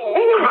woman with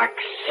cracked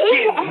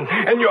skin.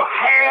 And your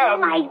hair...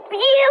 My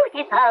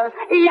beautiful,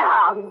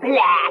 long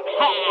black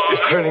hair. is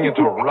turning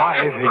into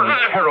writhing,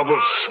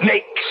 terrible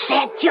snakes.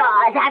 Their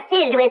jaws are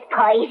filled with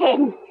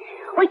poison,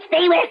 which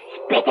they will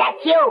spit at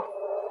you.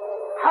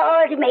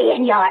 Hold me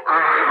in your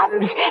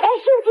arms, as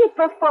you did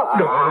before.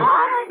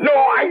 No,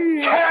 I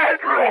can't.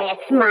 Caress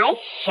my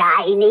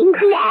shining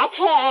black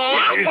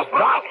hair. It is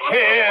not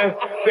hair.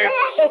 They're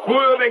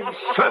swirling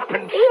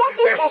serpents.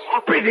 They're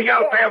spitting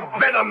out their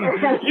venom.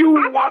 You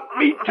want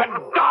me to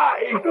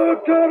die.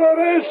 Dr.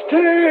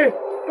 Oreste!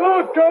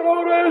 Dr.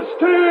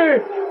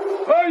 Oreste!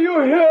 Are you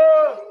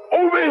here?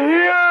 Over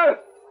here?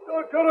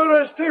 Dr.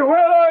 Oreste,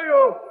 where are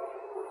you?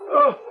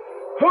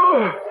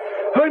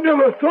 I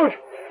never thought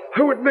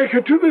I would make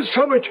it to the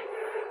summit.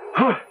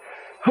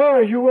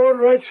 Are you all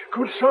right,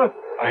 good sir?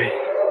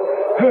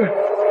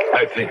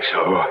 I think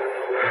so.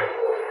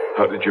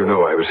 How did you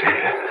know I was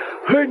here?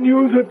 I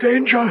knew the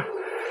danger.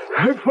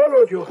 I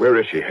followed you. Where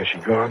is she? Has she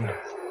gone?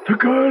 The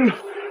girl,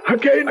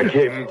 again. I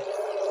came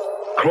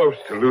close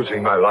to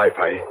losing my life.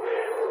 I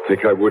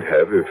think I would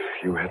have if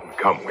you hadn't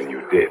come when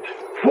you did.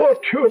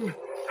 Fortune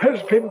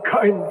has been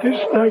kind this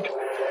night.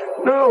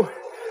 Now,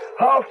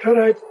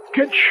 after I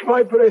catch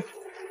my breath,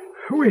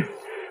 we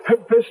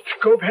had best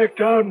go back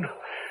down.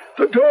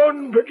 The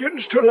dawn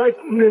begins to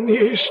lighten in the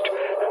east.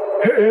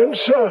 And,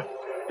 sir...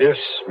 Yes,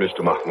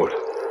 Mr. Mahmoud.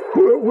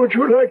 Would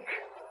you like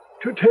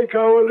to take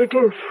our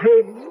little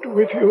friend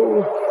with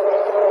you?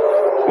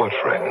 What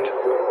friend?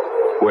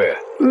 Where?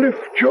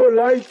 Lift your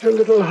light a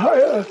little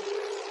higher.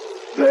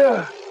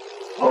 There,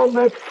 on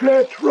that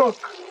flat rock.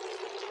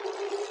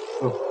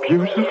 A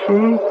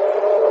beautiful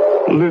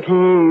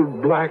little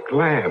black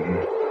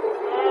lamb.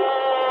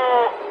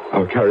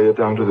 I'll carry it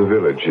down to the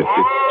village. It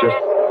just...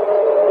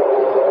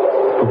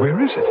 Where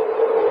is it?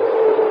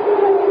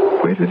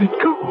 Where did it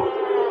go?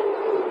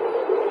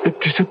 It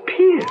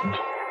disappeared.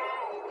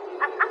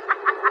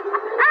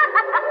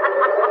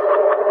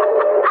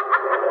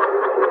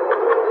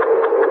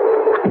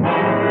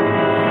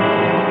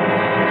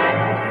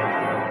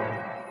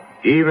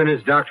 Even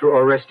as Dr.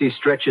 Oreste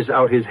stretches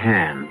out his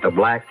hand, the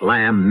black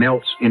lamb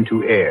melts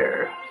into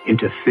air,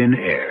 into thin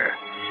air.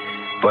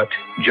 But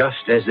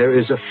just as there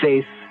is a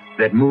faith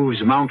that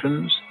moves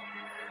mountains,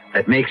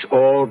 that makes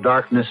all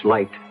darkness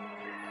light,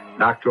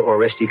 Dr.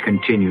 Oreste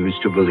continues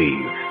to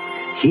believe.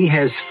 He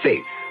has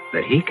faith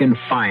that he can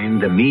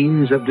find the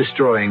means of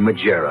destroying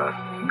Majera,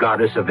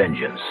 goddess of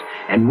vengeance,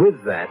 and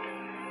with that,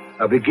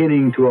 a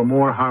beginning to a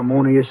more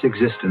harmonious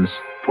existence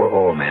for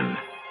all men.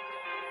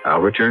 I'll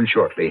return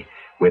shortly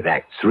with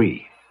Act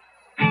 3.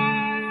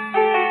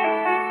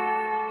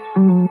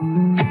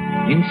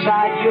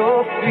 Inside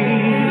you're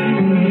free.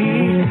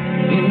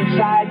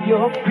 Inside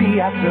you're free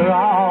after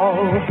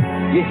all.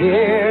 You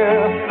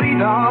hear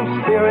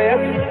freedom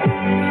spirit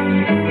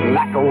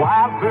like a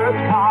wild bird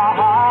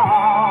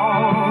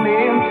call.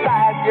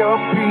 Inside you're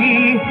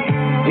free.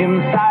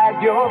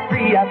 Inside you're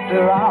free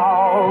after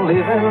all.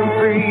 Living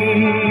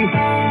free.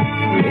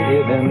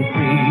 Living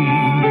free.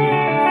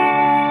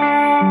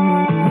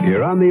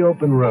 You're on the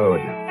open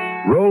road.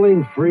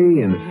 rolling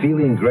free and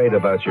feeling great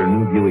about your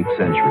new Buick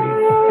Century.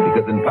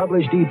 Because in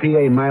published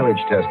EPA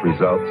mileage test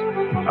results,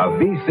 a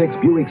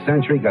V6 Buick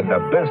Century got the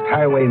best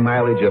highway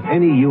mileage of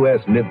any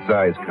U.S.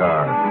 midsize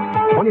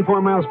car.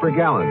 24 miles per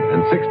gallon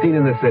and 16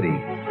 in the city.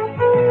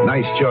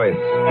 Nice choice,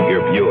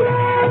 your Buick.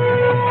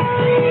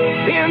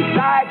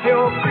 Inside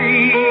you're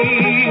free.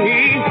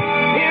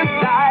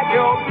 Inside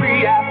you're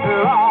free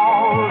after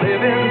all.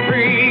 Living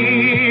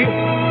free.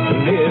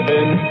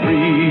 Living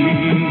free.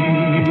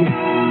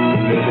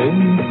 Living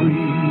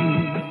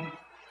free.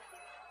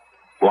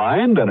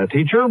 Blind and a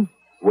teacher?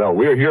 Well,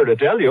 we're here to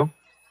tell you.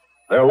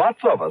 There are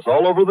lots of us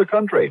all over the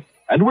country,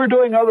 and we're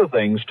doing other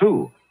things,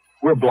 too.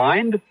 We're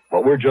blind,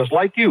 but we're just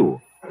like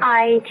you.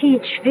 I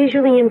teach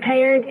visually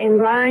impaired and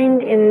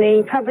blind in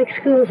the public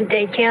schools of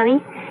Dade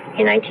County,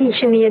 and I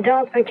teach in the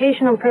adult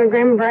vocational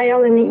program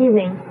Braille in the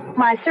evening.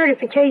 My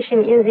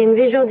certification is in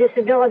visual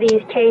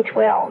disabilities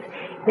K-12.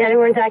 In other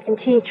words, I can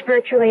teach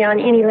virtually on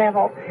any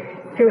level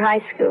through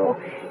high school.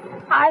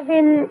 I've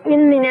been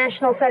in the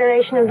National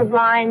Federation of the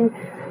Blind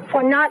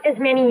for not as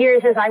many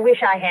years as I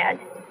wish I had.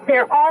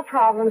 There are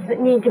problems that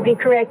need to be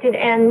corrected,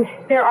 and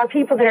there are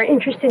people that are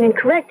interested in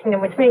correcting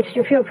them, which makes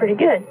you feel pretty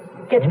good.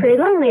 It gets pretty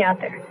lonely out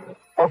there.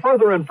 For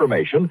further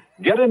information,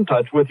 get in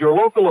touch with your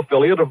local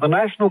affiliate of the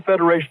National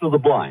Federation of the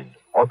Blind,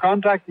 or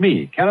contact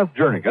me, Kenneth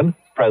Jernigan,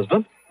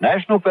 President,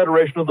 National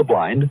Federation of the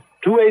Blind,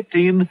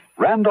 218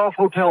 Randolph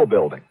Hotel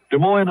Building, Des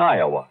Moines,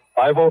 Iowa,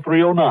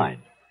 50309.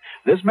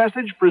 This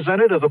message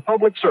presented as a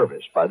public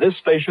service by this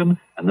station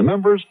and the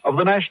members of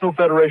the National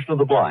Federation of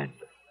the Blind.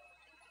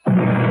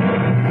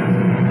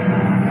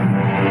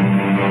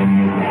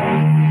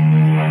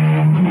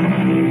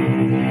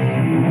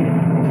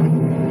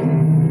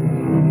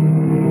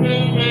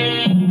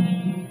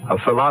 A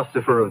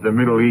philosopher of the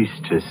Middle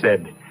East has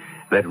said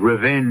that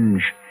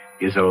revenge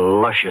is a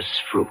luscious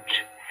fruit,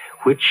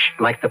 which,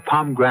 like the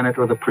pomegranate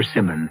or the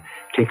persimmon,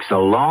 takes a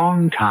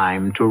long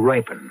time to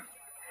ripen.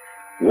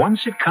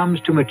 Once it comes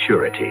to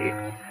maturity,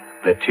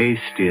 the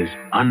taste is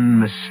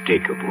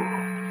unmistakable,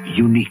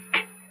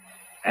 unique,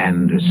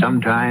 and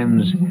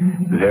sometimes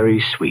very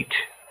sweet.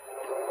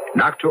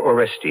 Dr.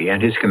 Oresti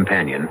and his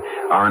companion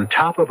are on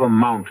top of a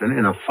mountain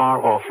in a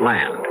far-off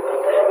land.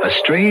 A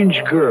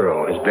strange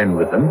girl has been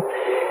with them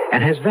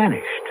and has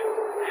vanished.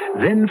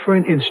 Then, for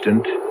an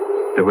instant,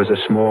 there was a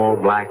small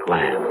black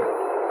lamb.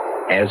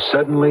 As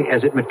suddenly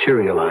as it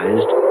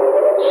materialized,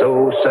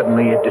 so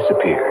suddenly it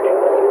disappeared.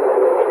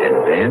 And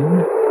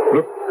then...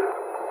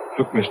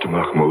 Look, Mr.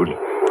 Mahmoud.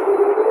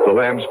 The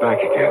lamb's back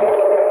again.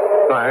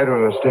 I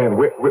don't understand.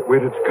 Where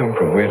did it come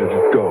from? Where did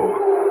it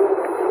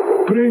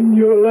go? Bring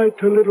your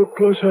light a little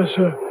closer,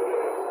 sir.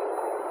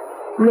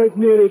 Right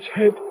near its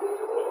head.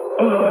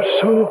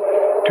 So,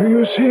 do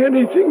you see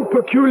anything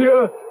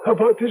peculiar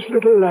about this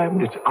little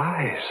lamb? Its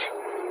eyes.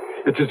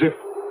 It's as if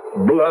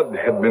blood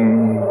had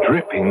been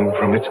dripping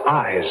from its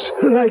eyes.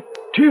 Like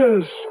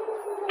tears.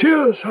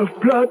 Tears of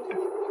blood.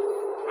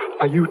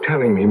 Are you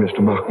telling me, Mr.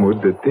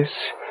 Mahmoud, that this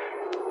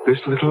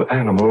little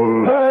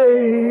animal...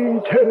 I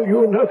tell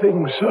you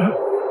nothing, sir.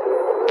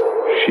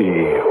 She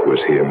was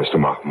here, Mr.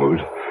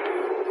 Mahmoud.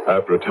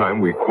 After a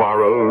time, we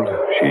quarreled.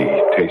 She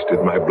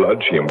tasted my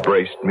blood. She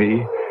embraced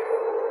me.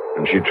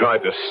 And she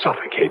tried to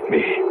suffocate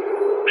me.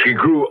 She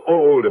grew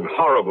old and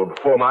horrible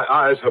before my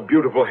eyes. Her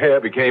beautiful hair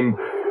became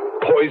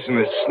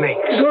poisonous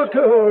snakes.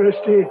 Dr.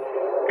 Oresti,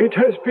 it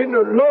has been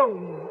a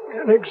long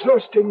and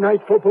exhausting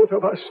night for both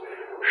of us.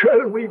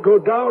 Shall we go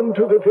down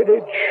to the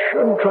village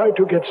and try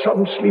to get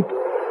some sleep?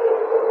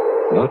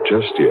 Not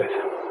just yet.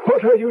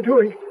 What are you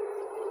doing?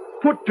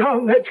 Put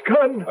down that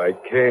gun. I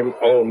came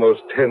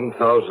almost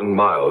 10,000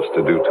 miles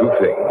to do two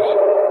things.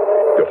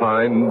 To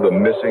find the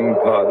missing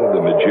part of the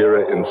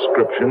Majira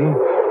inscription,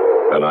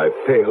 and I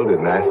failed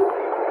in that.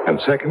 And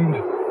second,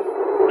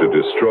 to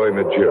destroy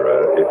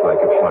Majira if I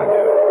could find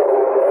her.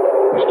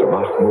 Mr.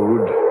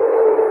 Mahmoud,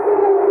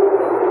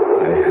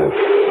 I have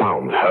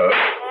found her.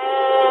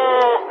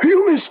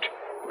 You missed.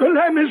 The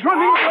lamb is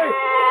running away.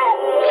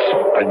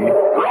 Something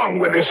wrong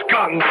with this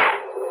gun.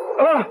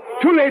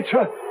 Too late,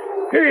 sir.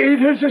 It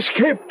has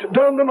escaped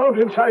down the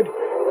mountainside.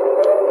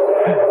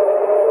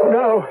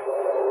 Now,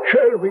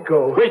 shall we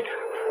go? Wait.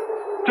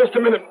 Just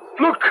a minute.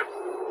 Look.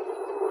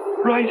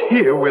 Right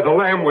here where the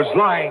lamb was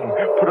lying.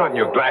 Put on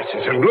your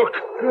glasses and look.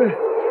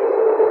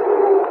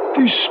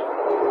 This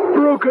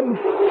broken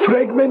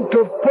fragment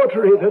of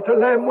pottery that the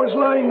lamb was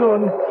lying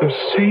on. The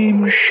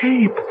same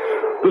shape.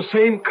 The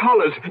same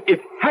colors.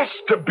 It has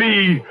to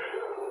be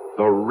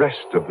the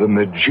rest of the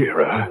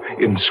Majira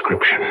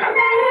inscription.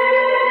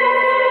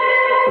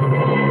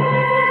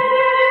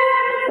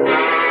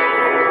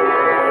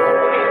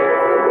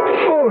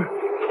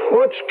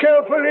 Watch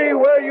carefully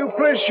where you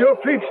place your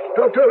feet,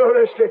 Dr.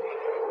 Oresti.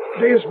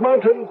 These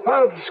mountain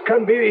paths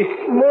can be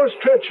most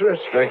treacherous.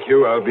 Thank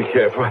you. I'll be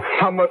careful.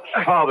 How much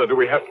farther do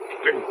we have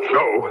to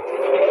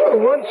go?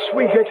 Once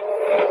we get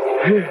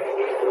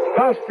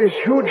past this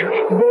huge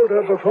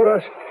boulder before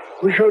us,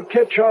 we shall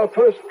catch our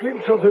first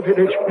glimpse of the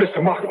village.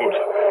 Mr. Mahmoud,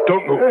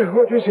 don't move.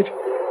 What is it?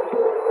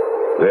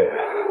 There.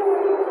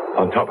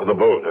 On top of the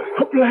boulder.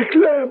 A black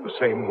lamb. The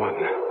same one.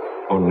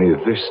 Only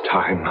this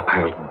time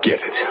I'll get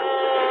it.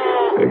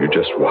 Now you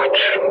just watch.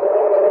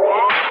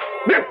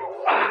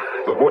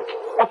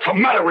 What's the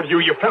matter with you?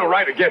 You fell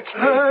right against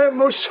me. I'm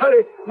most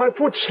sorry. My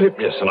foot slipped.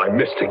 Yes, and I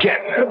missed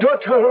again.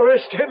 Dr.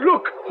 Oreste,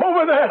 look,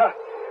 over there.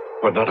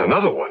 But not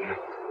another one.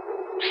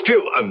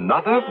 Still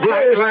another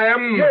black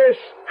lamb? Yes,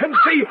 and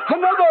see,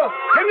 another,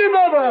 and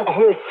another. A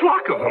whole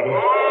flock of them.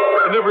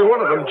 And every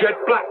one of them jet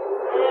black.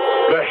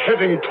 They're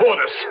heading toward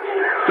us.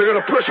 They're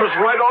going to push us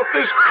right off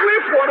this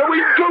cliff. What do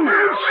we do?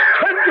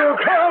 Stand your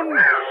ground.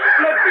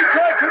 Let me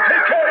try to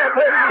take care of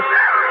them.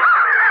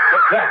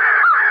 What's that?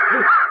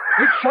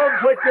 It sounds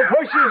like the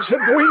voices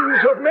and wings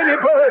of many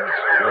birds.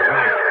 You're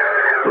right.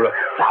 There are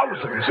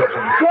thousands of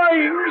them.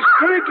 Flying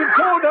straight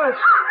toward us,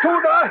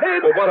 toward our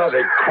heads. Well, what are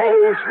they?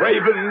 Crows,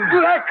 ravens?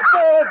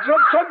 Blackbirds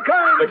of some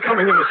kind. They're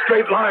coming in a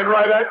straight line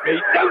right at me.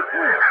 No!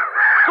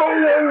 Go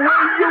away,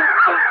 you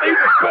filthy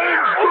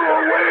birds! Go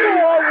away!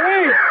 Go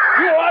away,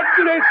 you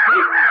ugly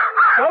things!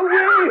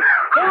 Away!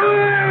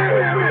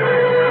 Away!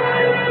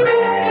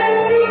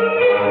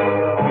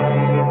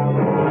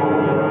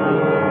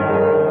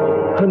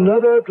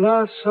 Another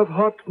glass of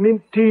hot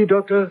mint tea,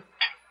 Doctor.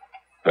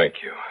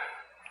 Thank you.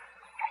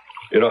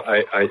 You know,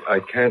 I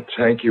can't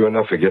thank you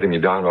enough for getting me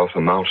down off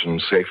the mountain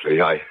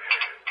safely. I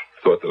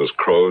thought those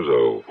crows,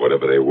 or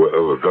whatever they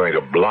were going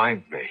to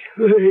blind me.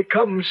 They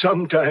come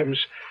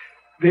sometimes.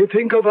 They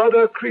think of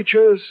other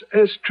creatures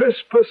as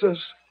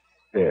trespassers.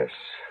 Yes.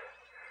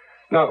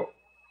 Now,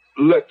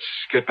 let's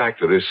get back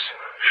to this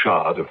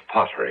shard of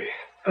pottery.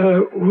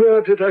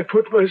 Where did I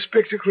put my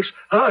spectacles?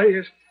 Ah,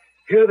 yes.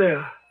 Here they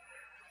are.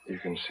 You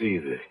can see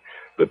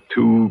the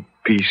two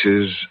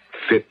pieces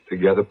fit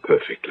together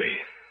perfectly.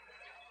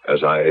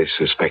 As I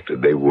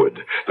suspected they would.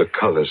 The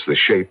colors, the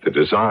shape, the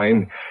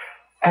design,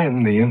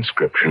 and the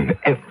inscription,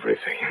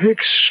 everything.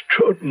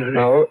 Extraordinary.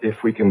 Now,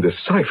 if we can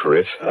decipher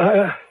it...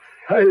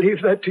 I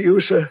leave that to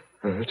you, sir.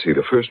 Let's see,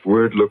 the first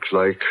word looks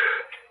like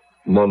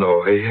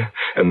monoi,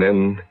 and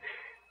then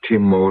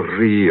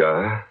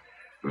timoria,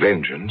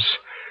 vengeance.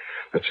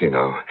 Let's see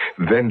now.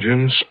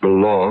 Vengeance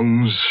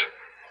belongs...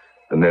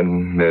 And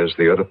then there's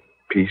the other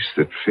piece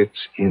that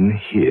fits in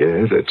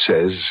here that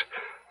says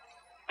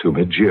to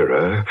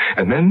Majira.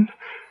 And then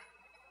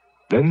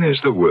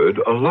there's the word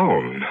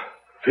alone.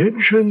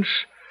 Vengeance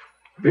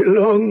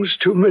belongs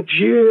to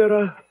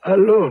Majira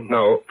alone.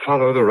 Now,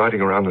 follow the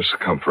writing around the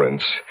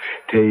circumference.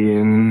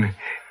 Tein,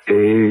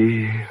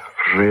 e,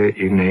 re,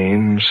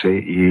 inen,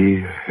 se,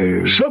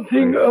 I,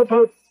 something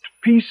about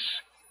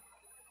peace.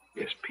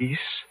 Yes, peace.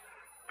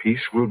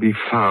 Peace will be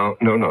found...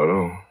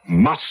 No.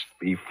 Must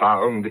be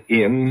found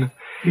in...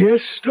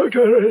 Yes, Dr.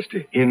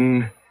 Oreste.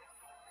 In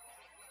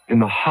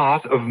the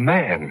heart of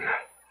man.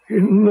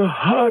 In the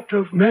heart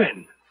of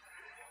man.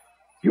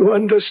 You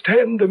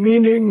understand the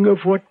meaning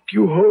of what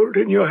you hold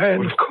in your hand?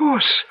 Well, of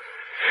course.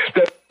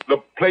 That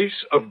the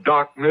place of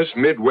darkness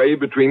midway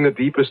between the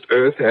deepest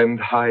earth and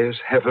highest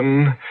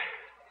heaven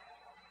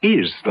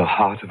is the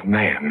heart of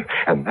man.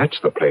 And that's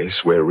the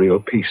place where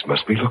real peace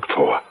must be looked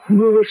for.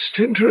 Most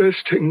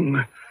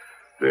interesting.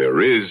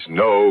 There is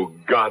no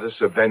goddess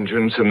of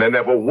vengeance, and there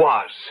never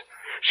was.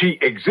 She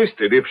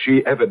existed, if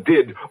she ever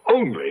did,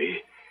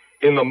 only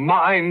in the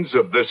minds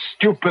of the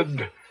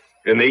stupid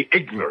and the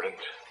ignorant.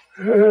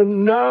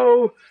 And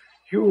now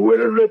you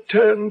will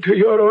return to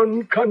your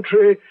own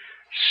country,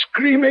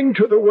 screaming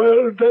to the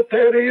world that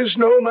there is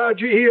no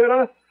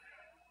Majira.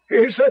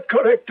 Is that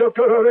correct,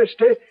 Dr.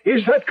 Oreste?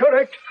 Is that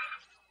correct?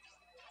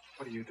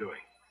 What are you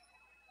doing?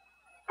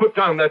 Put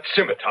down that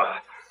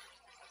scimitar.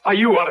 Are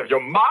you out of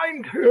your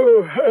mind?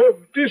 You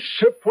have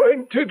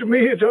disappointed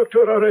me,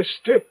 Dr.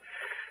 Oreste.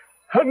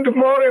 And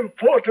more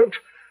important,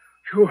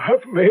 you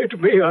have made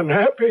me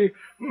unhappy,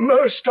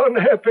 most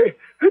unhappy.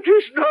 It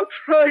is not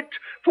right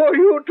for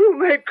you to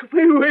make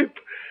me weep.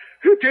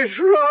 It is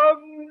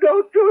wrong,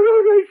 Dr.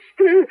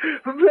 Oreste,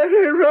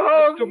 very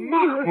wrong. Mr.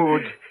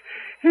 Mahmoud,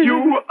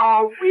 you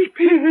are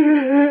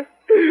weeping.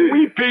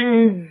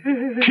 Weeping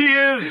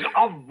tears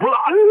of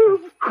blood.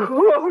 Of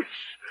course,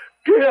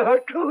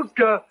 dear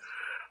doctor.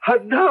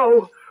 And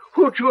now,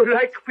 would you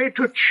like me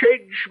to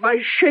change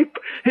my shape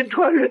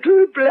into a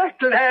little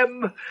black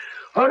lamb?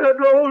 Or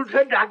an old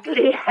and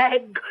ugly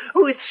hag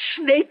with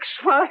snakes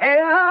for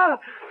hair?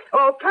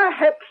 Or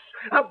perhaps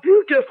a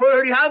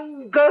beautiful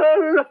young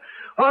girl?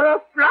 Or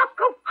a flock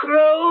of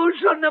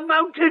crows on the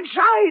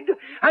mountainside?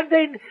 And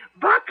then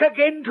back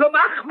again to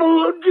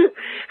Mahmoud,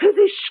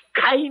 this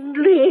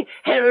kindly,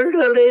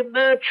 elderly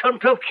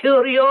merchant of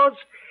curios?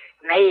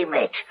 Name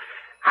it.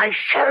 I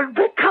shall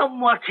become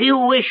what you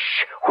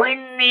wish,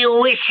 when you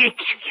wish it.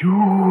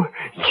 You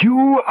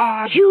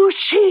are... You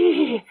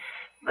see,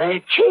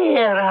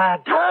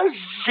 Majira does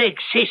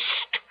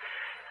exist.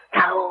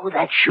 Now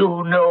that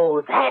you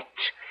know that,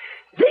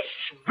 this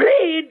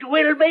blade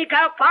will make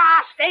a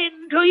fast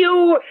end to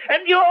you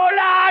and your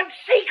large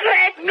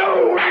secret.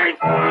 No!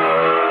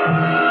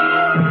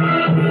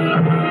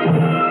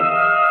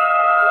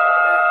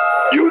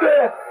 You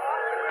there!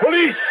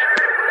 Police!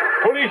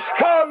 Police,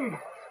 come!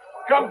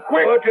 Come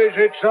quick! What is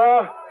it,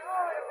 sir?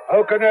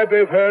 How can I be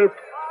of help?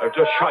 I've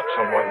just shot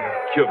someone.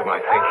 Killed him, I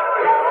think.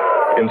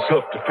 In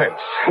self-defense.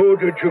 Who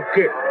did you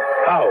kill?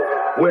 How?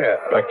 Where?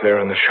 Back there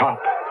in the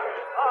shop.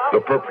 The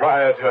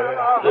proprietor.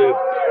 The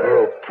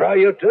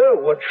proprietor?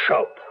 What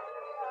shop?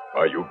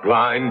 Are you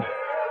blind?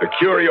 The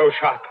curio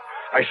shop.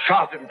 I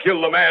shot and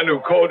killed the man who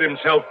called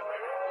himself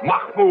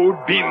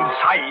Mahmoud bin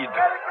Said.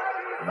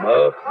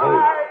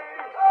 Mahmoud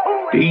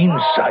bin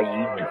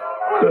Said?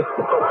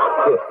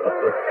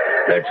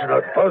 That's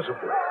not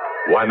possible.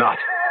 Why not?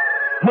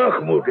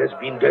 Mahmoud has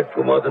been dead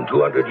for more than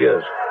 200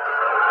 years.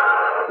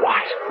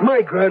 What?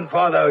 My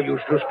grandfather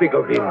used to speak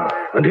of him,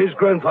 and his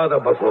grandfather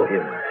before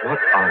him. What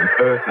on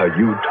earth are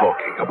you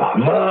talking about?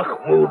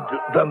 Mahmoud,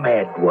 the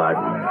mad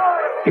one.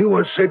 He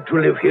was said to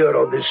live here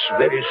on this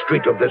very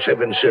street of the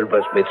Seven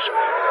Silversmiths,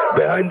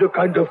 behind a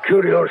kind of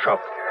curio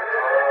shop.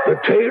 The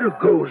tale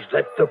goes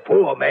that the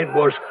poor man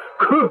was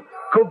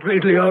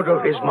completely out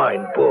of his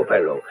mind, poor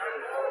fellow.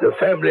 The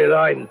family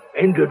line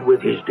ended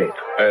with his death.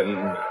 And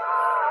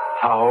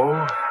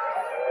how?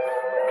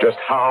 Just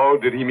how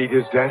did he meet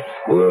his death?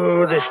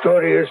 Well, the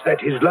story is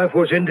that his life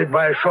was ended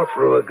by a shot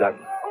through a gun.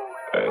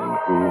 And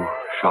who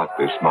shot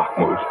this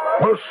Mahmoud?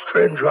 A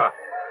stranger.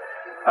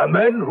 A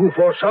man who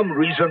for some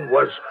reason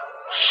was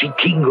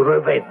seeking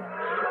revenge.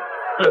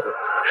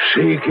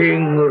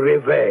 Seeking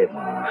revenge.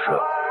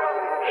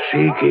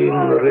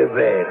 Seeking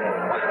revenge.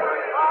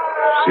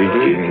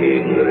 Seeking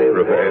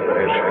revenge.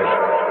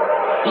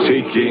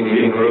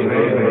 Seeking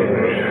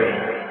revenge.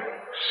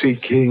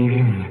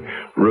 Seeking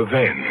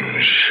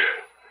revenge.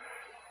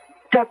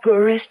 Dr.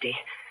 Oresti.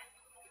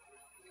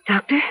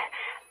 Doctor,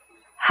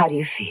 how do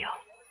you feel?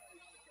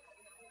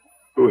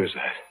 Who is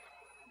that?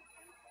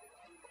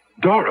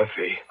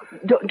 Dorothy.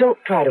 Don't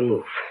try to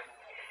move.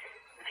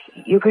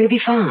 You're going to be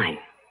fine.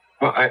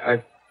 Well,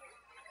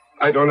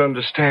 I don't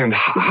understand.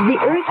 The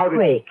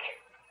earthquake.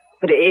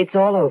 But it's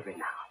all over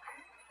now.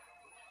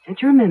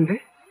 Don't you remember?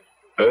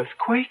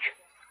 Earthquake?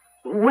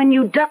 When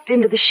you ducked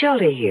into the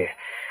shelter here,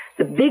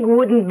 the big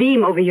wooden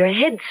beam over your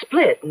head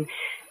split and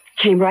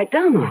came right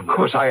down on you. Of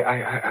course,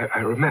 I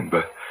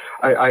remember.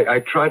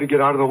 I tried to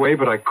get out of the way,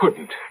 but I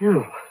couldn't.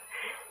 No.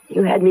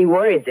 You had me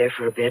worried there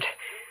for a bit.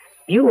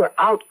 You were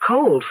out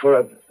cold for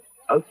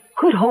a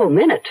good whole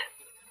minute.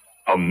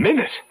 A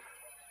minute?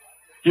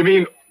 You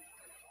mean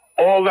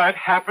all that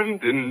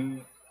happened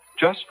in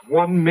just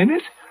 1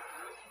 minute?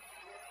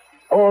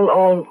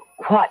 All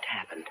what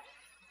happened?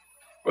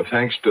 Well,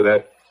 thanks to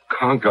that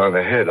conk on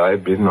the head,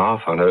 I've been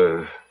off on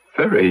a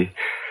very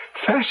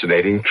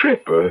fascinating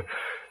trip.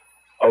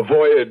 A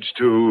voyage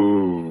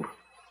to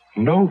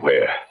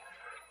nowhere.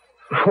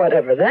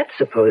 Whatever that's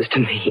supposed to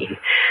mean.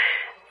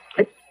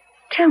 But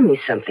tell me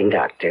something,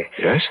 Doctor.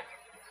 Yes?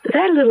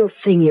 That little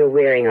thing you're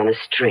wearing on a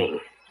string.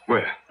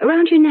 Where?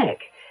 Around your neck.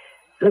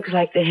 Looks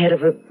like the head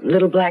of a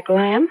little black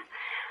lamb.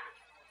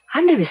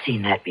 I've never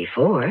seen that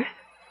before.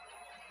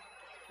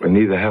 Well,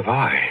 neither have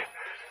I.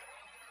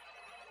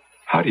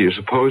 How do you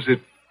suppose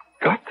it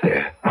got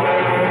there?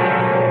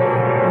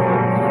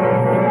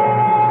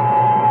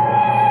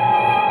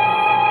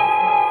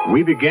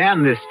 We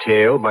began this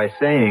tale by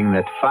saying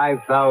that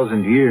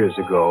 5,000 years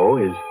ago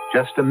is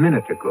just a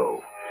minute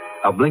ago,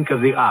 a blink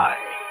of the eye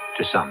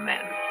to some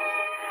men.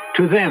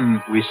 To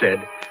them, we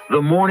said,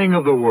 the morning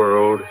of the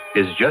world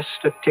is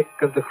just a tick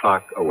of the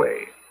clock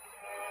away.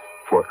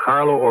 For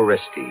Carlo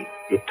Oresti,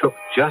 it took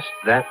just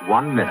that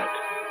 1 minute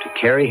to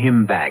carry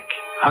him back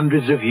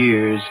hundreds of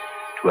years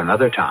to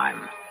another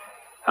time,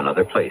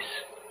 another place,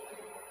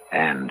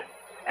 and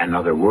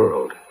another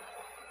world.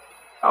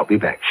 I'll be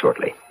back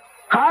shortly.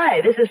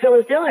 Hi, this is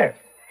Phyllis Diller.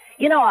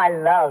 You know, I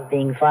love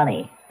being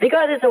funny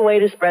because it's a way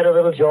to spread a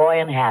little joy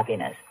and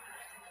happiness.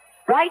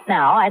 Right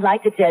now, I'd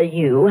like to tell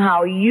you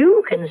how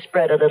you can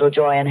spread a little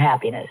joy and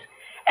happiness.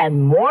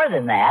 And more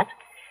than that,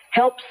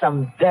 help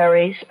some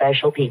very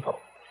special people.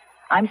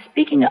 I'm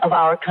speaking of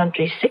our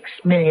country's 6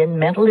 million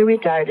mentally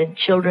retarded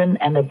children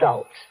and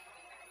adults.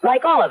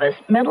 Like all of us,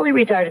 mentally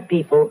retarded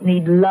people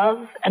need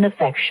love and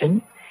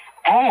affection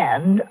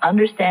and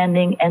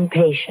understanding and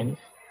patience.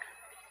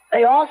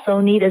 They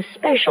also need a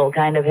special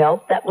kind of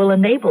help that will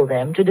enable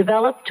them to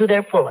develop to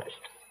their fullest.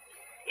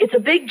 It's a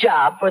big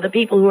job for the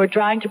people who are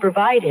trying to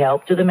provide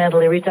help to the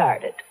mentally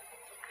retarded.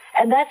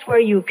 And that's where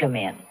you come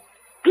in.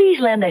 Please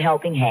lend a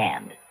helping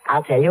hand.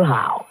 I'll tell you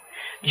how.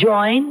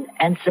 Join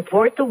and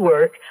support the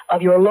work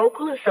of your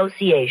local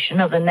association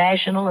of the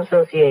National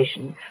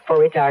Association for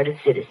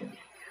Retarded Citizens.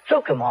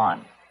 So come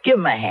on, give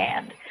them a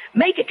hand.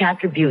 Make a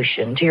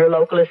contribution to your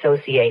local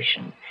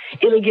association.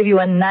 It'll give you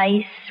a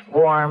nice,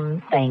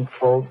 warm,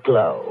 thankful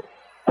glow.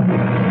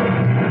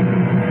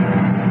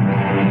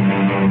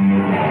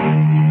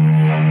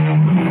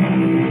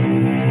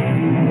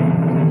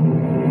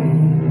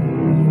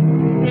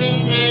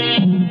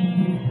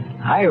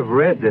 I have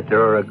read that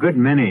there are a good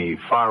many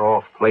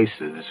far-off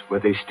places where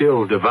they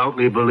still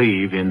devoutly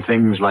believe in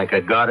things like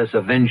a goddess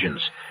of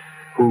vengeance,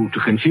 who, to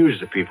confuse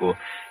the people,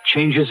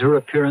 changes her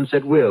appearance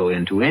at will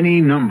into any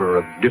number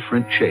of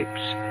different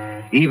shapes,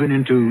 even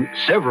into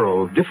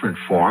several different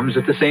forms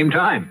at the same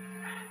time.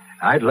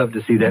 I'd love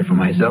to see that for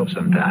myself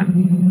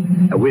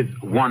sometime. With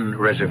one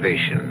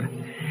reservation.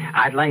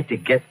 I'd like to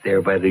get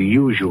there by the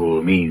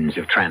usual means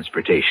of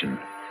transportation,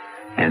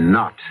 and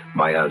not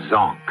by a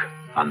zonk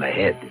on the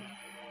head.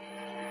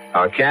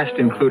 Our cast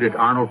included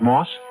Arnold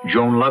Moss,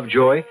 Joan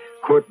Lovejoy,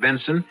 Court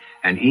Benson,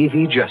 and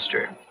Evie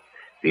Juster.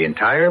 The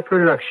entire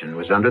production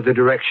was under the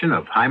direction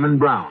of Hyman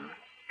Brown.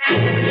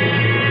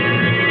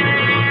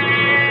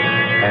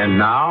 And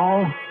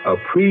now, a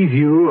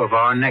preview of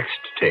our next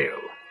tale.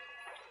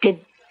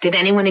 Did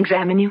anyone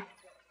examine you?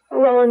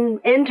 Well, an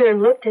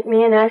intern looked at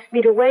me and asked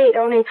me to wait,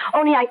 only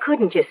I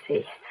couldn't, you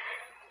see.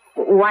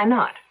 Why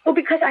not? Well,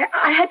 because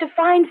I had to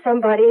find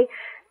somebody.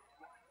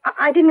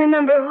 I didn't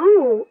remember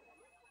who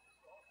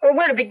or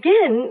where to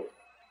begin,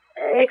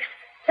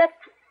 except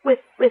with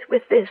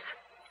this.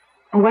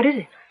 What is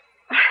it?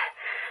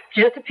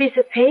 Just a piece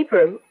of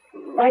paper,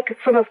 like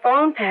from a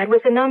phone pad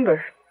with a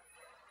number.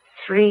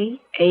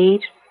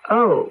 380.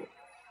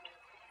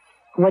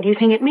 What do you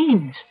think it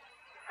means?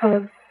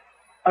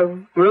 A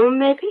room,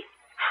 maybe?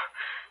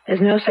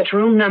 There's no such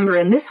room number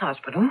in this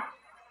hospital.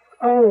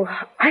 Oh,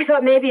 I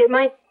thought maybe it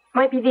might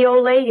be the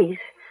old lady's.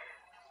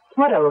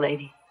 What old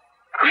lady?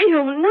 I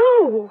don't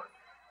know.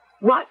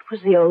 What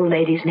was the old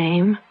lady's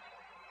name?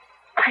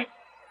 I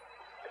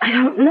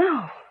don't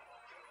know.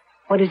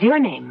 What is your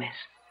name, miss?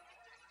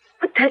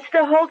 But that's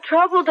the whole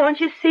trouble, don't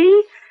you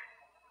see?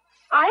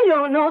 I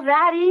don't know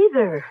that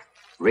either.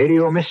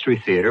 Radio Mystery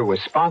Theater was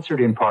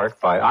sponsored in part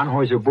by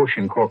Anheuser-Busch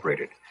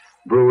Incorporated,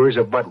 brewers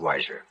of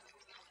Budweiser.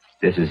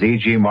 This is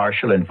E.G.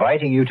 Marshall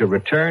inviting you to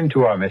return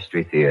to our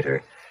Mystery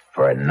Theater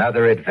for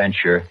another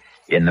adventure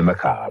in the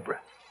macabre.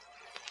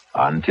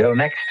 Until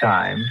next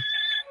time,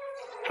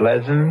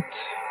 pleasant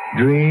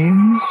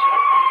dreams.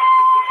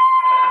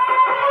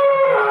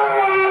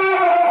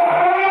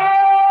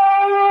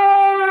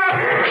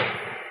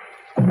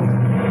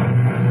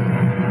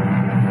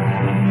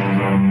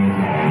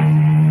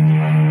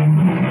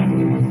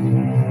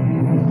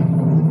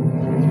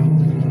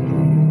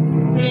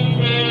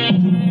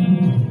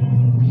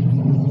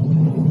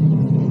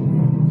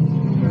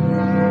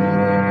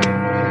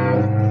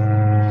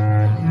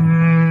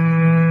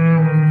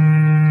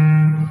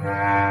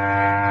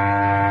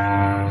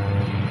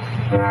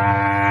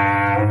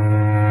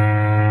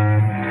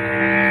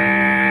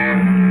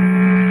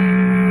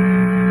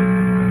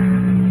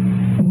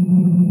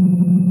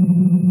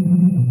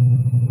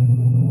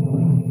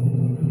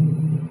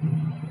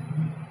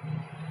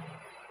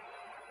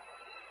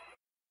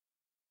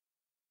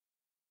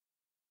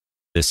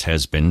 This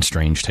has been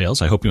Strange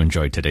Tales. I hope you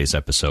enjoyed today's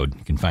episode.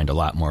 You can find a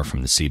lot more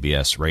from the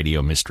CBS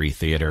Radio Mystery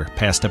Theater,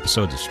 past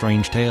episodes of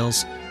Strange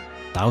Tales,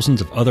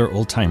 thousands of other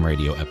old-time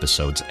radio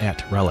episodes at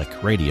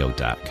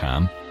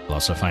relicradio.com. You'll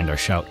also find our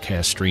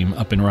Shoutcast stream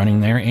up and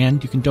running there,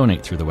 and you can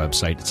donate through the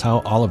website. It's how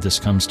all of this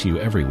comes to you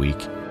every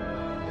week.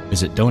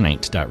 Visit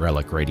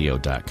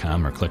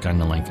donate.relicradio.com or click on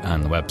the link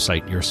on the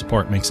website. Your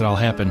support makes it all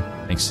happen.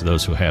 Thanks to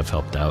those who have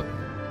helped out.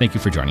 Thank you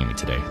for joining me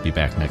today. Be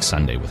back next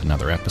Sunday with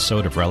another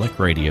episode of Relic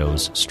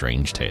Radio's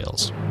Strange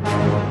Tales.